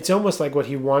 it's almost like what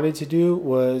he wanted to do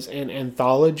was an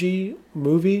anthology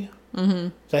movie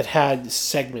that had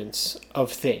segments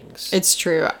of things. It's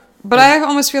true. But I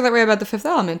almost feel that way about The Fifth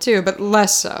Element, too, but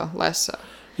less so.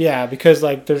 Yeah, because,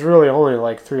 like, there's really only,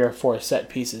 like, 3 or 4 set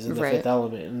pieces in The Fifth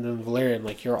Element, and then Valerian,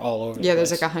 like, you're all over the place. Yeah,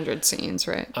 there's, like, 100 scenes,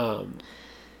 right?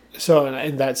 So,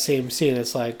 in that same scene,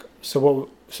 it's like, so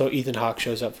Ethan Hawke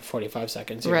shows up for 45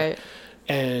 seconds here. Right.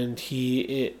 And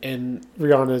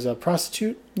Rihanna's a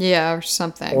prostitute? Yeah, or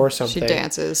something. She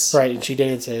dances. Right, and she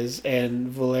dances, and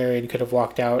Valerian could have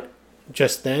walked out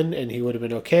just then, and he would have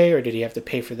been okay, or did he have to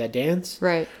pay for that dance?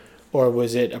 Right. Or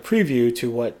was it a preview to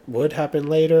what would happen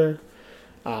later?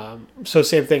 So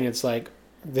same thing, it's like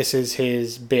this is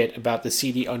his bit about the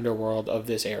seedy underworld of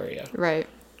this area. Right.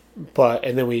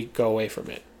 And then we go away from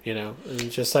it, you know? And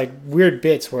it's just like weird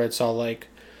bits where it's all like,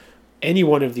 any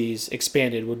one of these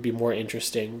expanded would be more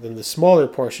interesting than the smaller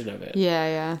portion of it. Yeah,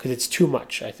 yeah. Because it's too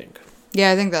much, I think.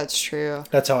 Yeah, I think that's true.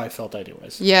 That's how I felt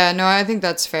anyways. Yeah, no, I think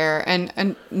that's fair.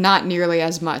 And not nearly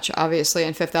as much, obviously,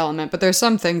 in Fifth Element. But there's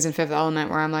some things in Fifth Element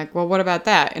where I'm like, well, what about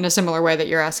that? In a similar way that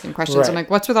you're asking questions. Right. I'm like,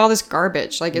 what's with all this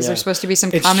garbage? Like, is there supposed to be some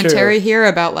It's commentary true. here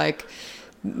about, like,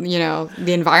 you know,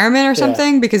 the environment or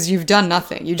something? Because you've done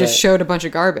nothing. You just showed a bunch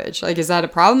of garbage. Like, is that a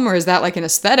problem? Or is that, like, an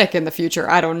aesthetic in the future?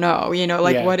 I don't know. You know,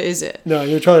 like, what is it? No,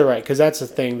 you're totally right. Because that's the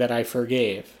thing that I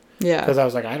forgave. Yeah. Because I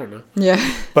was like, I don't know.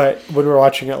 Yeah. But when we were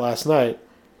watching it last night,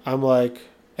 I'm like,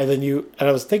 and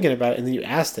I was thinking about it, and then you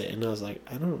asked it, and I was like,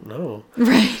 I don't know.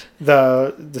 Right.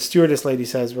 The stewardess lady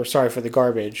says, we're sorry for the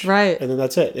garbage. Right. And then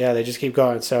that's it. Yeah, they just keep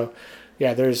going. So,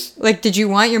 yeah, there's... Like, did you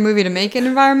want your movie to make an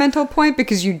environmental point?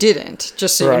 Because you didn't,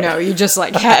 just so Right. you know. You just,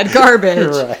 like, had garbage.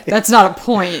 Right. That's not a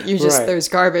point. You just, Right. there's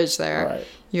garbage there. Right.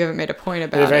 You haven't made a point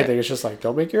And about if anything, it. it's just like,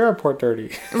 don't make your airport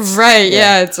dirty. Right,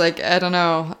 yeah, it's like, I don't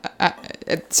know.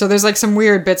 So there's, like, some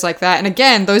weird bits like that. And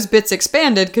again, those bits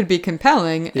expanded could be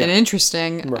compelling and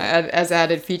interesting Right. as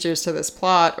added features to this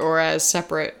plot or as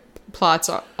separate plots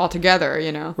altogether,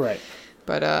 you know? Right.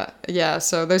 But, yeah,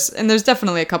 so there's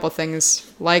definitely a couple things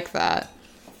like that.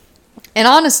 And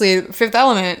honestly, Fifth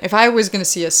Element, if I was going to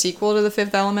see a sequel to The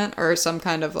Fifth Element or some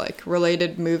kind of, like,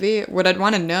 related movie, what I'd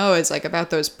want to know is, like, about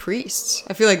those priests.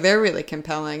 I feel like they're really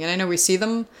compelling. And I know we see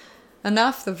them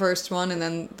enough, the first one, and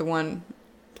then the one,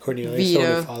 Cornelius, the one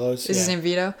Vito. who follows. Is his name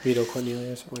Vito? Vito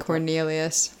Cornelius.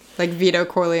 Cornelius. Like Vito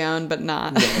Corleone, but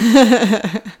not.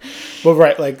 Well,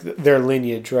 right, like their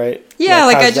lineage, right? Yeah,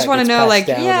 like how I that just want to gets know, passed like,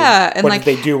 down yeah, and what like,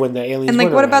 did they do when the aliens and like,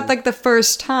 went what about around? like the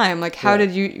first time? Like, how Right.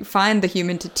 did you find the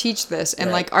human to teach this? And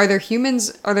Right. like, are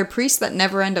there priests that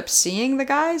never end up seeing the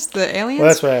guys, the aliens? Well,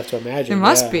 that's what I have to imagine. It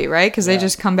must yeah. be, right? Because they Yeah.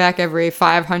 just come back every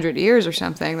 500 years or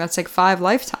something. That's like 5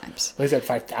 lifetimes. Like I said,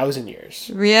 5,000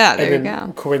 years. Yeah, there you and then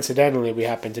go. coincidentally, we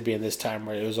happen to be in this time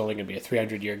where it was only going to be a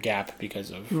 300-year gap because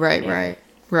of... Right, you know.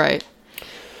 right.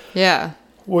 Yeah.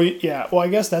 Well, yeah. Well, I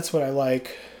guess that's what I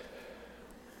like.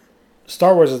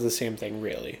 Star Wars is the same thing,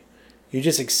 really. You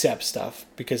just accept stuff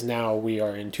because now we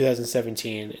are in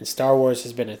 2017 and Star Wars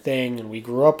has been a thing and we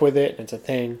grew up with it and it's a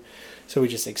thing. So we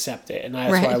just accept it. And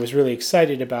that's why I was really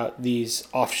excited about these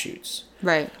offshoots.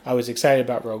 Right. I was excited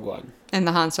about Rogue One And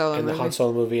the Han Solo and movie. the Han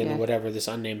Solo movie and Yeah. whatever this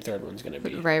unnamed third one's going to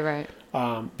be. Right.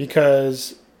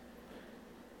 Because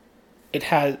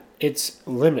it's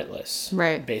limitless.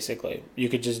 Right. Basically. You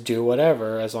could just do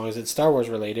whatever as long as it's Star Wars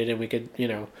related and we could,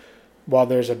 while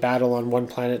there's a battle on one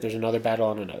planet, there's another battle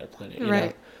on another planet. You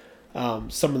Right. know?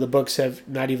 Some of the books have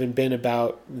not even been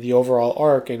about the overall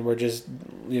arc and we're just,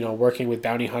 working with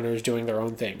bounty hunters doing their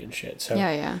own thing and shit. So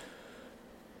Yeah.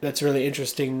 that's really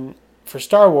interesting for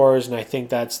Star Wars, and I think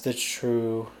that's the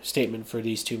true statement for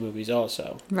these two movies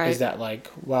also. Right. Is that, like,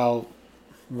 while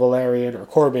Valerian or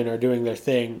Corbin are doing their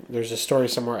thing, there's a story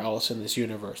somewhere else in this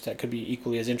universe that could be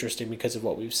equally as interesting because of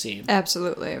what we've seen.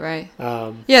 Absolutely, right.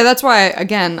 Um, Yeah, that's why,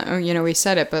 again, we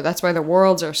said it, but that's why the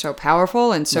worlds are so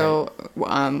powerful and so,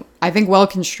 I think, well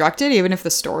constructed, even if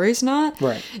the story's not.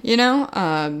 Right.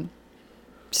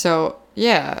 So,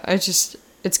 yeah,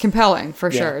 it's compelling,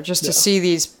 for sure, just to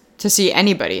see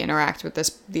anybody interact with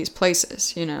these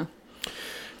places,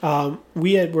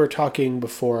 We were talking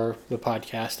before the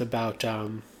podcast about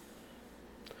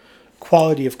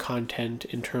quality of content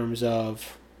in terms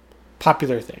of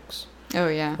popular things. Oh,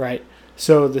 yeah. Right.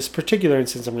 So this particular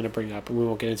instance I'm going to bring up, and we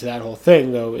won't get into that whole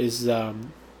thing, though, is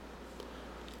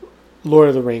Lord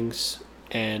of the Rings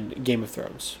and Game of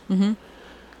Thrones. Mm-hmm.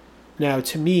 Now,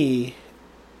 to me,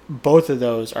 both of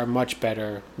those are much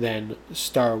better than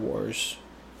Star Wars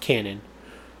canon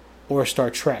or Star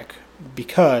Trek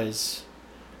because...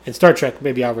 And Star Trek,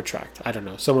 maybe I'll retract. I don't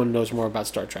know. Someone knows more about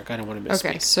Star Trek. I don't want to misspeak.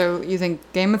 Okay, so you think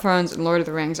Game of Thrones and Lord of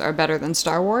the Rings are better than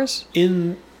Star Wars?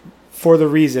 For the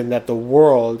reason that the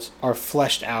worlds are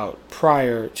fleshed out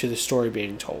prior to the story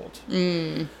being told.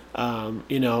 Lord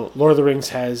of the Rings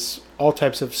has all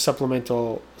types of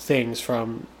supplemental things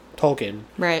from Tolkien.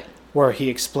 Right. Where he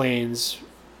explains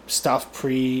stuff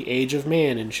pre-Age of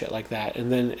Man and shit like that.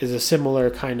 And then is a similar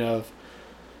kind of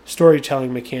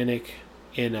storytelling mechanic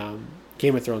in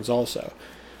Game of Thrones also.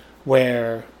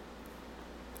 Where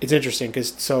it's interesting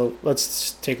so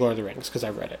let's take Lord of the Rings because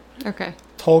I've read it. Okay.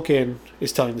 Tolkien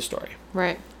is telling the story.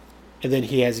 Right. And then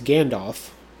he has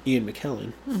Gandalf, Ian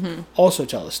McKellen, also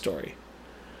tell the story.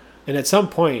 And at some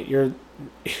point,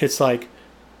 it's like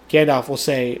Gandalf will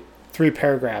say, 3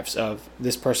 paragraphs of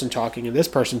this person talking and this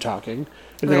person talking,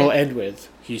 and then Right. it'll end with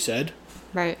 "he said,"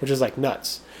 Right. which is like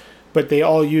nuts. But they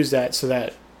all use that so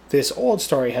that this old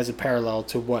story has a parallel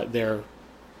to what they're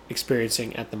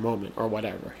experiencing at the moment or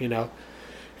whatever, you know?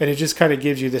 And it just kind of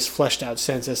gives you this fleshed out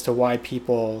sense as to why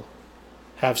people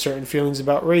have certain feelings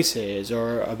about races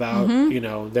or about, Mhm. you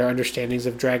know, their understandings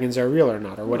of dragons are real or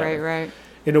not or whatever. Right.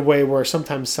 In a way where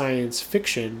sometimes science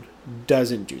fiction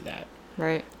doesn't do that,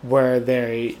 Right. where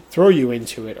they throw you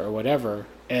into it or whatever,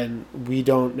 and we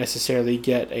don't necessarily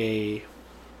get a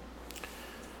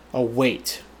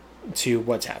weight to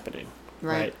what's happening,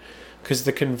 right? Because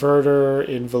the converter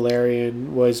in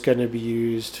Valerian was going to be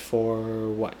used for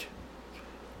what?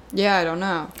 Yeah, I don't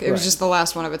know. It was Right. just the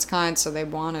last one of its kind, so they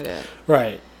wanted it.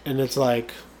 Right. And it's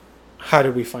like, how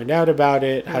did we find out about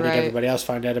it? How did Right. everybody else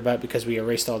find out about it? Because we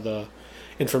erased all the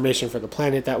information for the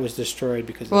planet that was destroyed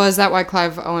because Well, is that why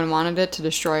Clive Owen wanted it, to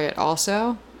destroy it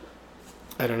also?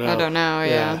 I don't know. I don't know,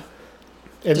 yeah.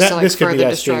 And Just that to, like, this could be further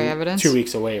us destroy being evidence? 2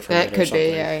 weeks away from That it or could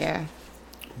be, something. yeah.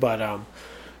 But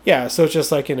yeah, so it's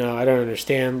just like, you know, I don't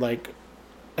understand, like,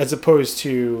 as opposed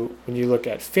to when you look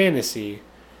at fantasy,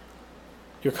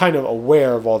 you're kind of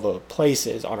aware of all the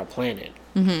places on a planet.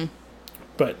 Mm-hmm.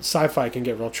 But sci-fi can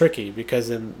get real tricky because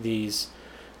then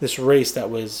this race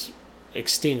that was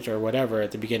extinct or whatever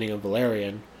at the beginning of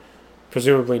Valerian,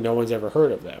 presumably no one's ever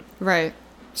heard of them. Right.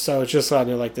 So it's just kind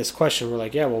of like this question. We're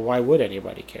like, yeah, well, why would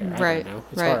anybody care? I Right, don't know.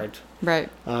 It's right. hard. Right.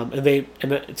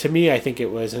 And to me, I think it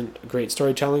wasn't great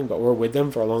storytelling, but we're with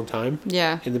them for a long time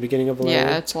Yeah. in the beginning of Valerian.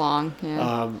 Yeah, it's long.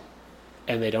 Yeah.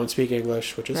 And they don't speak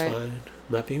English, which is Right. fine.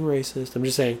 I'm not being racist. I'm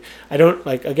just saying, I don't,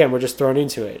 like, again, we're just thrown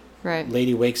into it. Right.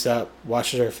 Lady wakes up,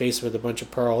 washes her face with a bunch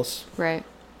of pearls, Right.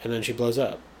 and then she blows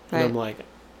up. Right. And I'm like,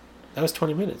 that was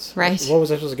 20 minutes. Right. What was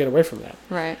I supposed to get away from that?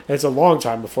 Right. And it's a long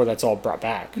time before that's all brought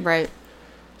back. Right.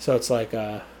 So it's like,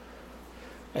 I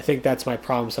think that's my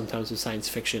problem sometimes with science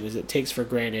fiction, is it takes for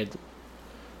granted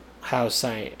how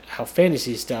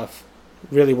fantasy stuff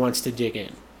really wants to dig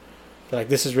in. Like,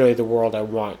 this is really the world I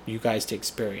want you guys to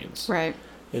experience. Right.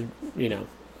 And, you know,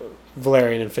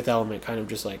 Valerian and Fifth Element kind of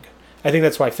just like, I think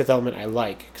that's why Fifth Element I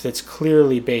like, because it's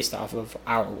clearly based off of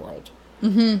our world.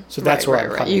 Mm-hmm. So that's where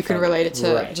I'm coming You can from. relate it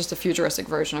to Right. just a futuristic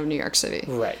version of New York City.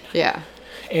 Right. Yeah.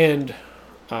 And,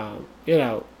 you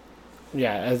know,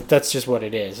 yeah, that's just what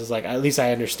it is. It's like, at least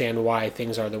I understand why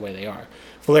things are the way they are.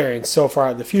 Valerian's so far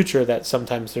out in the future that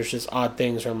sometimes there's just odd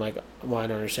things where I'm like, well, I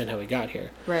don't understand how we got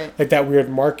here. Right. Like that weird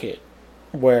market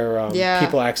where Yeah.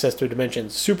 people access through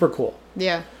dimensions. Super cool.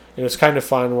 Yeah. It was kind of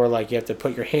fun where, like, you have to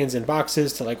put your hands in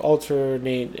boxes to, like,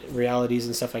 alternate realities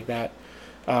and stuff like that.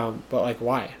 But, like,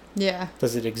 why? Yeah.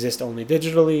 Does it exist only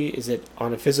digitally? Is it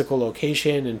on a physical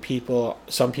location and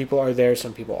some people are there,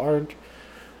 some people aren't?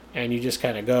 And you just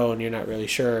kind of go and you're not really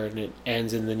sure, and it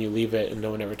ends and then you leave it and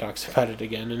no one ever talks about it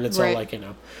again. And it's all Right. like, you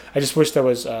know, I just wish there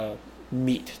was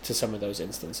meat to some of those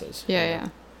instances. Yeah. Yeah.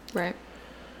 Right.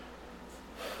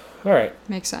 All right.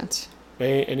 Makes sense.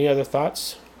 Any other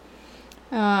thoughts?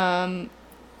 I'm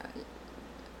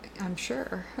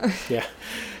sure. Yeah.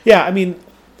 Yeah, I mean,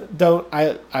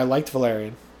 I liked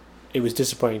Valerian. It was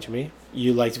disappointing to me.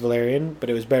 You liked Valerian, but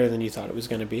it was better than you thought it was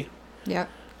going to be. Yep.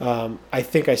 I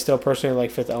think I still personally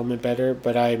like Fifth Element better,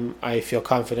 but I feel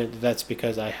confident that that's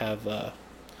because I have a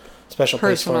special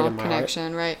place for it Personal in my heart.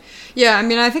 connection, right? Yeah, I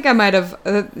mean, I think I might have.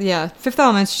 Yeah, Fifth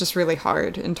Element's just really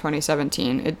hard in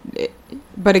 2017.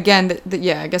 But again,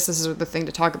 yeah, I guess this is the thing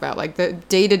to talk about. Like the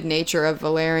dated nature of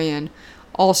Valerian,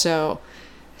 also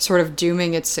sort of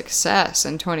dooming its success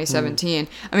in 2017.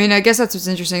 I mean, I guess that's what's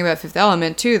interesting about Fifth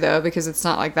Element too, though, because it's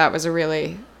not like that was a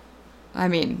really. I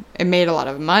mean, it made a lot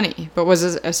of money, but was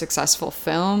it a successful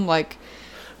film? Like,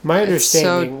 My It's so-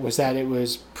 understanding was that it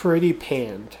was pretty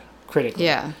panned critically.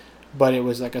 yeah, But it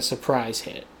was like a surprise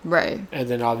hit. right, And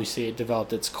then obviously it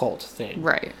developed its cult thing.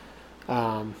 right,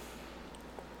 Yeah,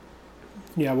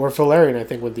 where Valerian, I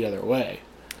think, went the other way.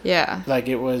 yeah, Like,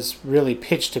 it was really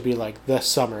pitched to be like the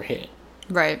summer hit.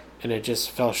 right. And it just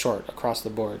fell short across the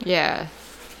board. Yeah.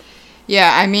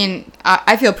 Yeah, I mean,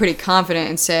 I feel pretty confident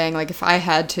in saying, like, if I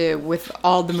had to, with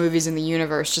all the movies in the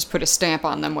universe, just put a stamp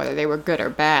on them, whether they were good or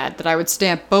bad, that I would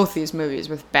stamp both these movies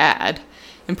with bad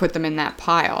and put them in that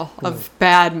pile of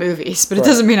bad movies. But it Right.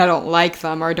 doesn't mean I don't like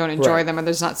them or don't enjoy Right. them or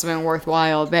there's not something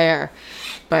worthwhile there.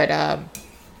 But,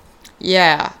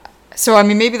 yeah. So, I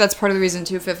mean, maybe that's part of the reason,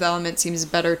 too, Fifth Element seems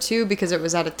better, too, because it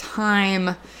was at a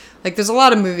time... Like, there's a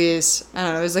lot of movies, I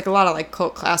don't know, there's, like, a lot of, like,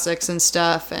 cult classics and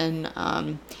stuff, and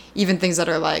even things that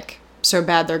are, like, so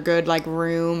bad they're good, like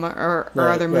Room or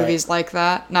Right, other right. movies like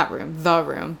that. Not Room, The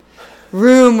Room.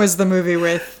 Room was the movie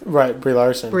with Right, Brie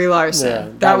Larson. Brie Larson. Yeah,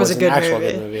 that was a an good actual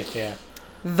movie. good movie. Yeah.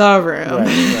 The Room,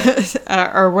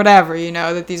 Right. or whatever,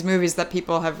 that these movies that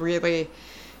people have really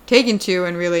taken to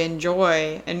and really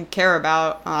enjoy and care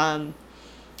about,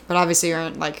 but obviously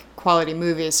aren't like quality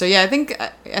movies. So yeah, I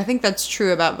think that's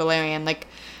true about Valerian. Like,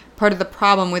 part of the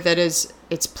problem with it is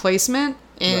its placement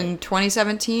in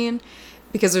 2017,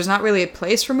 because there's not really a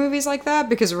place for movies like that,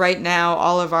 because right now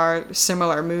all of our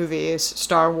similar movies,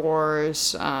 Star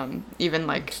Wars, even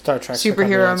like Star Trek,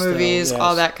 superhero movies,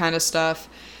 all that kind of stuff,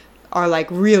 are like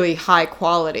really high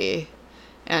quality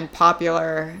and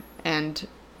popular and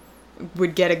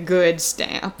would get a good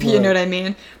stamp, you know what I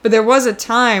mean? But there was a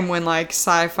time when like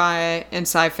sci-fi and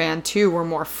sci-fan 2 were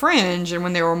more fringe, and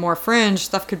when they were more fringe,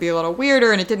 stuff could be a little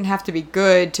weirder, and it didn't have to be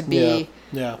good to be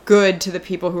good to the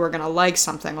people who are going to like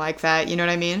something like that, you know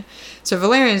what I mean? So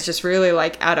Valerian's just really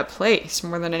like out of place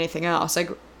more than anything else.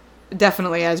 Like,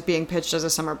 definitely as being pitched as a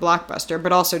summer blockbuster,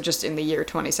 but also just in the year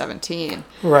 2017.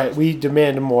 Right. We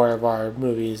demand more of our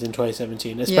movies in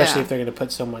 2017, especially if they're going to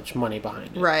put so much money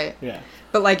behind it. Right. Yeah.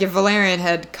 But like, if Valerian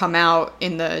had come out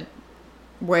in the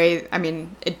way, I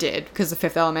mean, it did, because The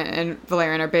Fifth Element and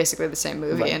Valerian are basically the same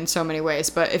movie in so many ways.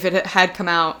 But if it had come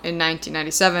out in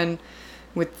 1997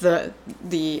 with the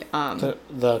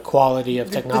quality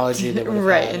of technology that would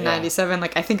have had, in 97,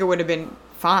 like, I think it would have been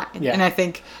fine. Yeah. And I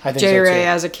think so J. Ray too.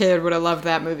 as a kid would have loved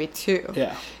that movie too.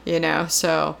 Yeah.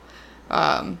 So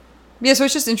so it's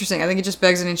just interesting. I think it just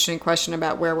begs an interesting question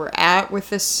about where we're at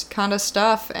with this kind of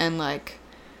stuff, and like,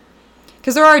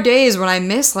 because there are days when I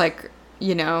miss, like,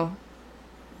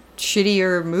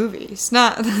 shittier movies.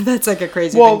 Not that's like a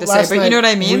crazy thing to say, but you know what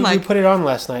I mean? We put it on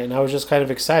last night, and I was just kind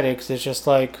of excited because it's just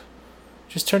like,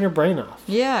 just turn your brain off.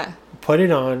 Yeah. Put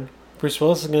it on. Bruce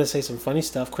Willis is going to say some funny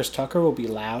stuff. Chris Tucker will be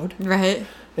loud. Right.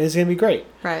 And it's going to be great.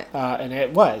 Right. And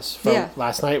it was.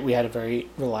 Last night, we had a very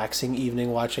relaxing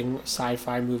evening watching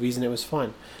sci-fi movies, and it was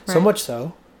fun. Right. So much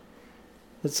so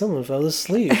that someone fell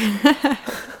asleep.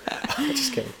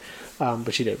 Just kidding.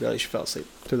 But she did really. She fell asleep.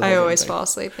 I always fall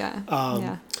asleep,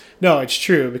 yeah. No, it's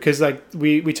true, because like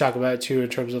we talk about it too in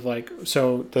terms of like,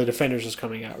 so The Defenders is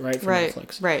coming out, right, from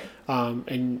Netflix. Right.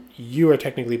 And you are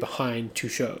technically behind 2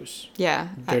 shows. Yeah.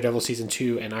 Daredevil Season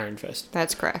 2 and Iron Fist.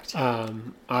 That's correct.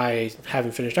 I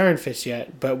haven't finished Iron Fist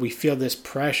yet, but we feel this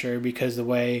pressure because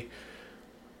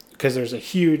there's a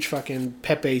huge fucking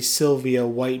Pepe Sylvia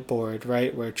whiteboard,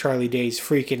 right, where Charlie Day's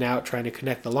freaking out trying to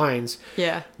connect the lines.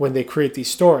 Yeah. When they create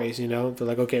these stories, they're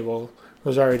like, okay, well,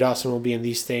 Rosario Dawson will be in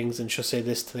these things, and she'll say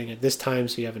this thing at this time,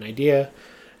 so you have an idea.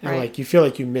 And like, you feel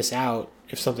like you miss out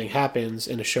if something happens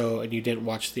in a show and you didn't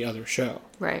watch the other show.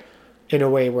 Right. In a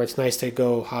way where it's nice to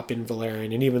go hop in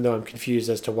Valerian, and even though I'm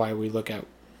confused as to why we look at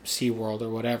SeaWorld or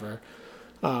whatever,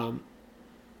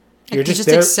 you're just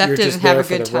there, accept it and have a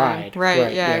good time. Ride.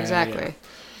 Right, yeah, exactly.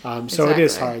 Yeah. So it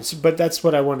is hard. But that's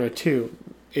what I wonder too,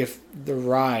 if the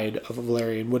ride of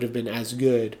Valerian would have been as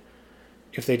good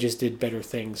if they just did better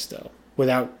things still.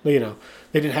 Without, they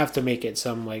didn't have to make it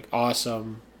some like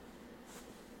awesome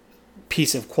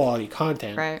piece of quality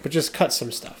content, right, but just cut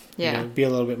some stuff. Yeah. Be a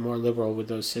little bit more liberal with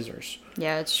those scissors.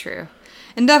 Yeah, it's true.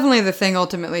 And definitely the thing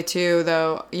ultimately too,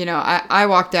 though, I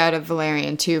walked out of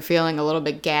Valerian too feeling a little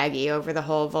bit gaggy over the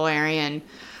whole Valerian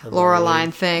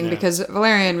Laureline thing, because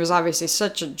Valerian was obviously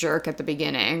such a jerk at the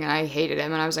beginning, and I hated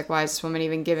him, and I was like, why is this woman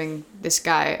even giving this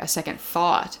guy a second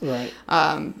thought? Right.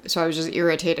 So I was just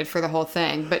irritated for the whole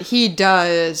thing. But he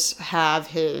does have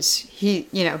he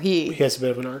has a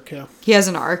bit of an arc, yeah. He has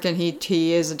an arc, and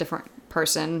he is a different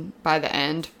person by the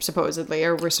end, supposedly,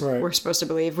 or we're supposed to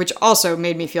believe, which also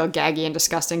made me feel gaggy and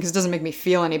disgusting, because it doesn't make me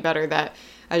feel any better that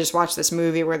I just watched this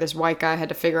movie where this white guy had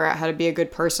to figure out how to be a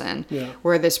good person,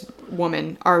 where this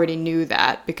woman already knew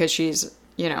that because she's,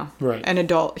 an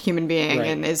adult human being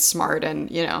and is smart and,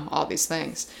 all these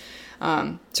things. So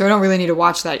I don't really need to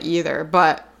watch that either.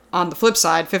 But on the flip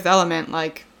side, Fifth Element,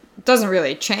 like, doesn't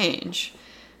really change.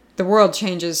 The world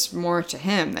changes more to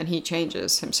him than he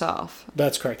changes himself.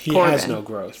 That's correct. He has no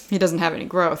growth. He doesn't have any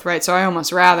growth, right? So I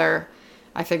almost rather,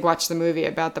 I think, watch the movie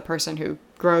about the person who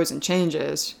grows and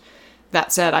changes.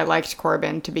 That said, I liked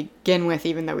Corbin to begin with,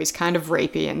 even though he's kind of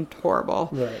rapey and horrible.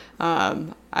 Right.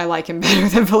 I like him better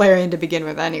than Valerian to begin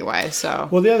with anyway, so.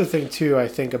 Well, the other thing, too, I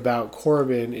think about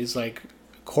Corbin is, like,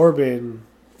 Corbin,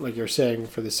 like you're saying,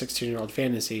 for the 16-year-old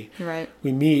fantasy. Right.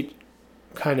 We meet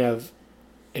kind of,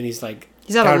 and he's, like,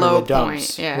 he's at a low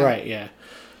point, yeah. Right, yeah.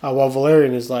 While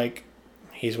Valerian is, like,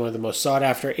 he's one of the most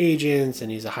sought-after agents,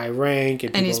 and he's a high rank,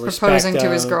 and he's respect proposing him, to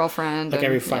his girlfriend. like,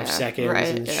 every 5 seconds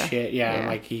and yeah. shit. Yeah, and,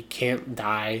 like, he can't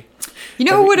die. You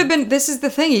know what would have been... This is the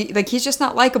thing. He's just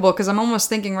not likable, because I'm almost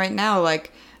thinking right now,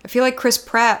 like, I feel like Chris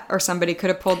Pratt or somebody could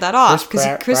have pulled that off. Chris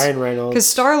Pratt, Ryan Reynolds. Because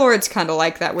Star-Lord's kind of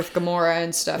like that with Gamora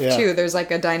and stuff, Yeah. too. There's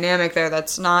like a dynamic there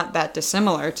that's not that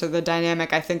dissimilar to the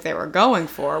dynamic I think they were going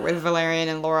for with Valerian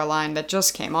and Laureline that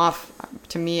just came off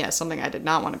to me as something I did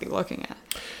not want to be looking at.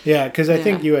 Yeah, because I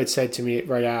think Yeah. you had said to me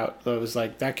right out, that it was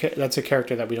like, that's a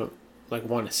character that we don't like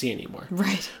want to see anymore.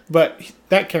 Right. But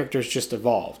that character's just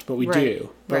evolved, but we Right. do.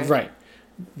 But Right.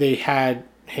 they had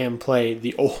him play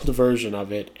the old version of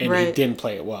it, and he Right. didn't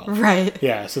play it well. Right.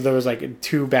 Yeah, so there was like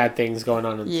two bad things going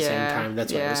on at the same Yeah, time.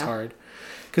 That's why it was yeah. hard.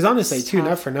 Because honestly, It's too, tough.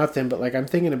 not for nothing, but like I'm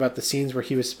thinking about the scenes where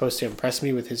he was supposed to impress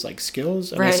me with his like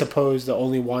skills, and I Right. suppose the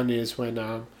only one is when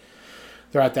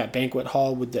they're at that banquet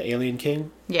hall with the Alien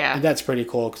King, Yeah. and that's pretty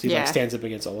cool because he Yeah. like stands up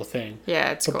against the whole thing.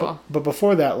 Yeah, it's cool. But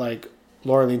before that, like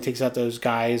Laureline takes out those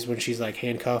guys when she's like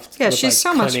handcuffed. Yeah, with, she's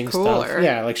like, so much cunning cooler. Stuff.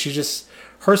 Yeah, like she just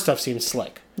her stuff seems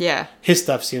slick. Yeah. His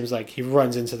stuff seems like he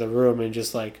runs into the room and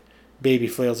just like baby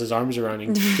flails his arms around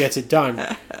and gets it done,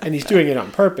 and he's doing it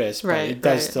on purpose. But Right, it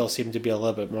does right. still seem to be a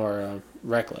little bit more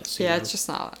reckless. you Yeah, know? it's just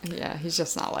not. Yeah, he's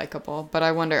just not likable. But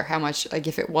I wonder how much, like,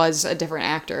 if it was a different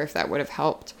actor, if that would have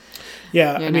helped.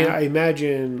 Yeah, you I mean, know? I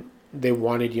imagine they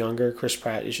wanted younger. Chris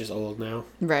Pratt is just old now.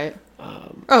 Right.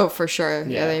 Oh, for sure.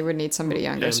 yeah. Yeah, they would need somebody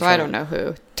younger. I'm So I trying- don't know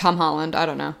who. Tom Holland. I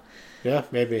don't know. Yeah,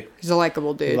 maybe. He's a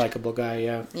likable dude. Likeable guy,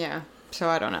 yeah. Yeah. So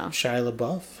I don't know. Shia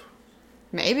LaBeouf.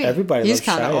 Maybe. Everybody He's loves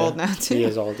kind of Shia. old now too. He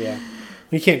is old, yeah.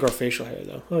 He can't grow facial hair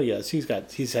though. Oh yes, he's had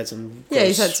some. Yeah,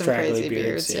 he's gross, had some straggly crazy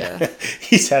beards, yeah.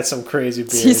 he's had some crazy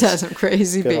beards. He's had some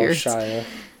crazy Good old beards. Shia.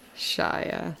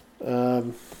 Shia.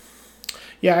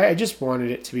 Yeah, I just wanted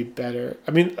it to be better.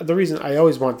 I mean, the reason I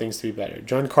always want things to be better.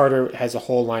 John Carter has a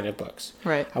whole line of books.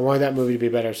 Right. I wanted that movie to be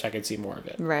better so I could see more of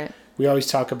it. Right. We always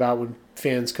talk about when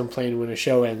fans complain when a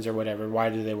show ends or whatever, why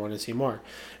do they want to see more?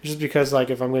 It's just because,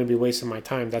 like, if I'm going to be wasting my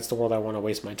time, that's the world I want to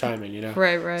waste my time in, you know?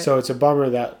 Right, right. So it's a bummer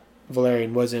that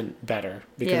Valerian wasn't better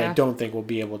because I Yeah. don't think we'll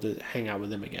be able to hang out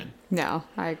with him again. No,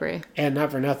 I agree. And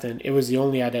not for nothing, it was the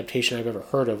only adaptation I've ever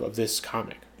heard of this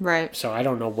comic. Right. So I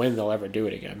don't know when they'll ever do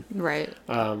it again. Right.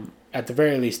 At the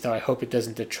very least, though, I hope it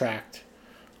doesn't detract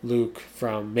Luke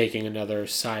from making another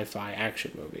sci-fi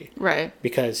action movie. Right.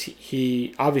 Because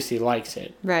he obviously likes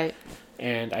it. Right.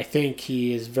 And I think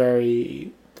he is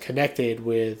very connected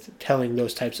with telling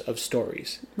those types of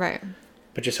stories. Right.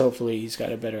 But just hopefully he's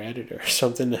got a better editor or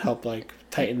something to help like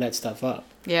tighten that stuff up.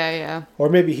 Yeah, yeah. Or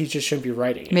maybe he just shouldn't be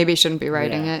writing it. Maybe he shouldn't be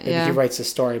writing it. Maybe Yeah. he writes the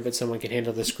story, but someone can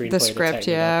handle the screenplay. The to script,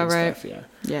 tighten it yeah, up and right. Stuff, yeah.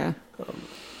 Yeah.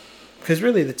 Because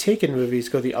really, the Taken movies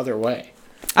go the other way.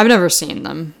 I've never seen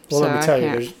them. Well, so let me tell I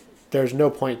you, can't. there's no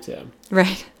point to them.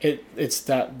 Right. It's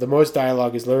that the most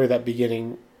dialogue is literally that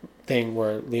beginning thing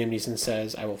where Liam Neeson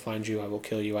says, "I will find you, I will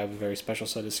kill you, I have a very special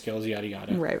set of skills," yada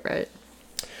yada. Right, right.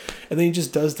 And then he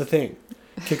just does the thing,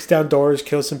 kicks down doors,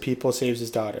 kills some people, saves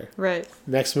his daughter. Right.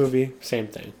 Next movie, same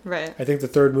thing. Right. I think the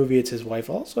third movie, it's his wife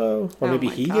also, or Oh maybe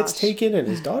my he gets gosh. taken and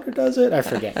his daughter does it. I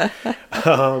forget.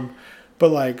 But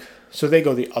like, so they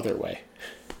go the other way.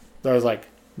 There's like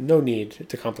no need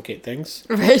to complicate things.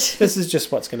 Right. This is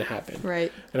just what's going to happen.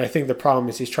 Right. And I think the problem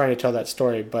is he's trying to tell that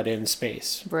story, but in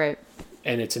space, Right.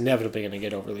 and it's inevitably going to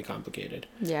get overly complicated.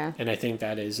 Yeah. And I think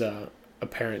that is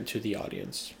apparent to the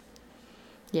audience.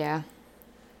 Yeah.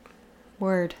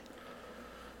 Word.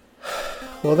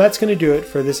 Well, that's going to do it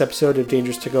for this episode of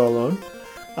Dangerous to Go Alone.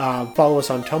 Follow us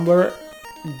on Tumblr,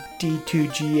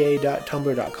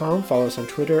 d2ga.tumblr.com. Follow us on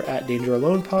Twitter at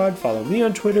DangerAlonePod. Follow me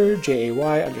on Twitter,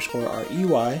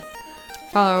 JAY_REY.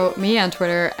 Follow me on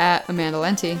Twitter at Amanda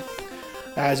Lenti.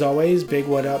 As always, big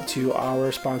what up to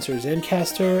our sponsor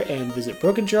Zencaster, and visit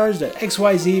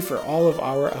brokenjars.xyz for all of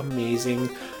our amazing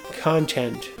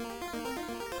content.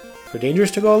 For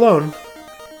Dangerous to Go Alone,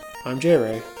 I'm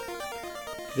J-Ray.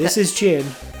 This is Jin.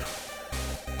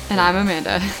 And I'm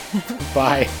Amanda.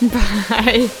 Bye.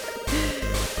 Bye.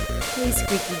 Hey,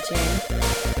 Squeaky Jane.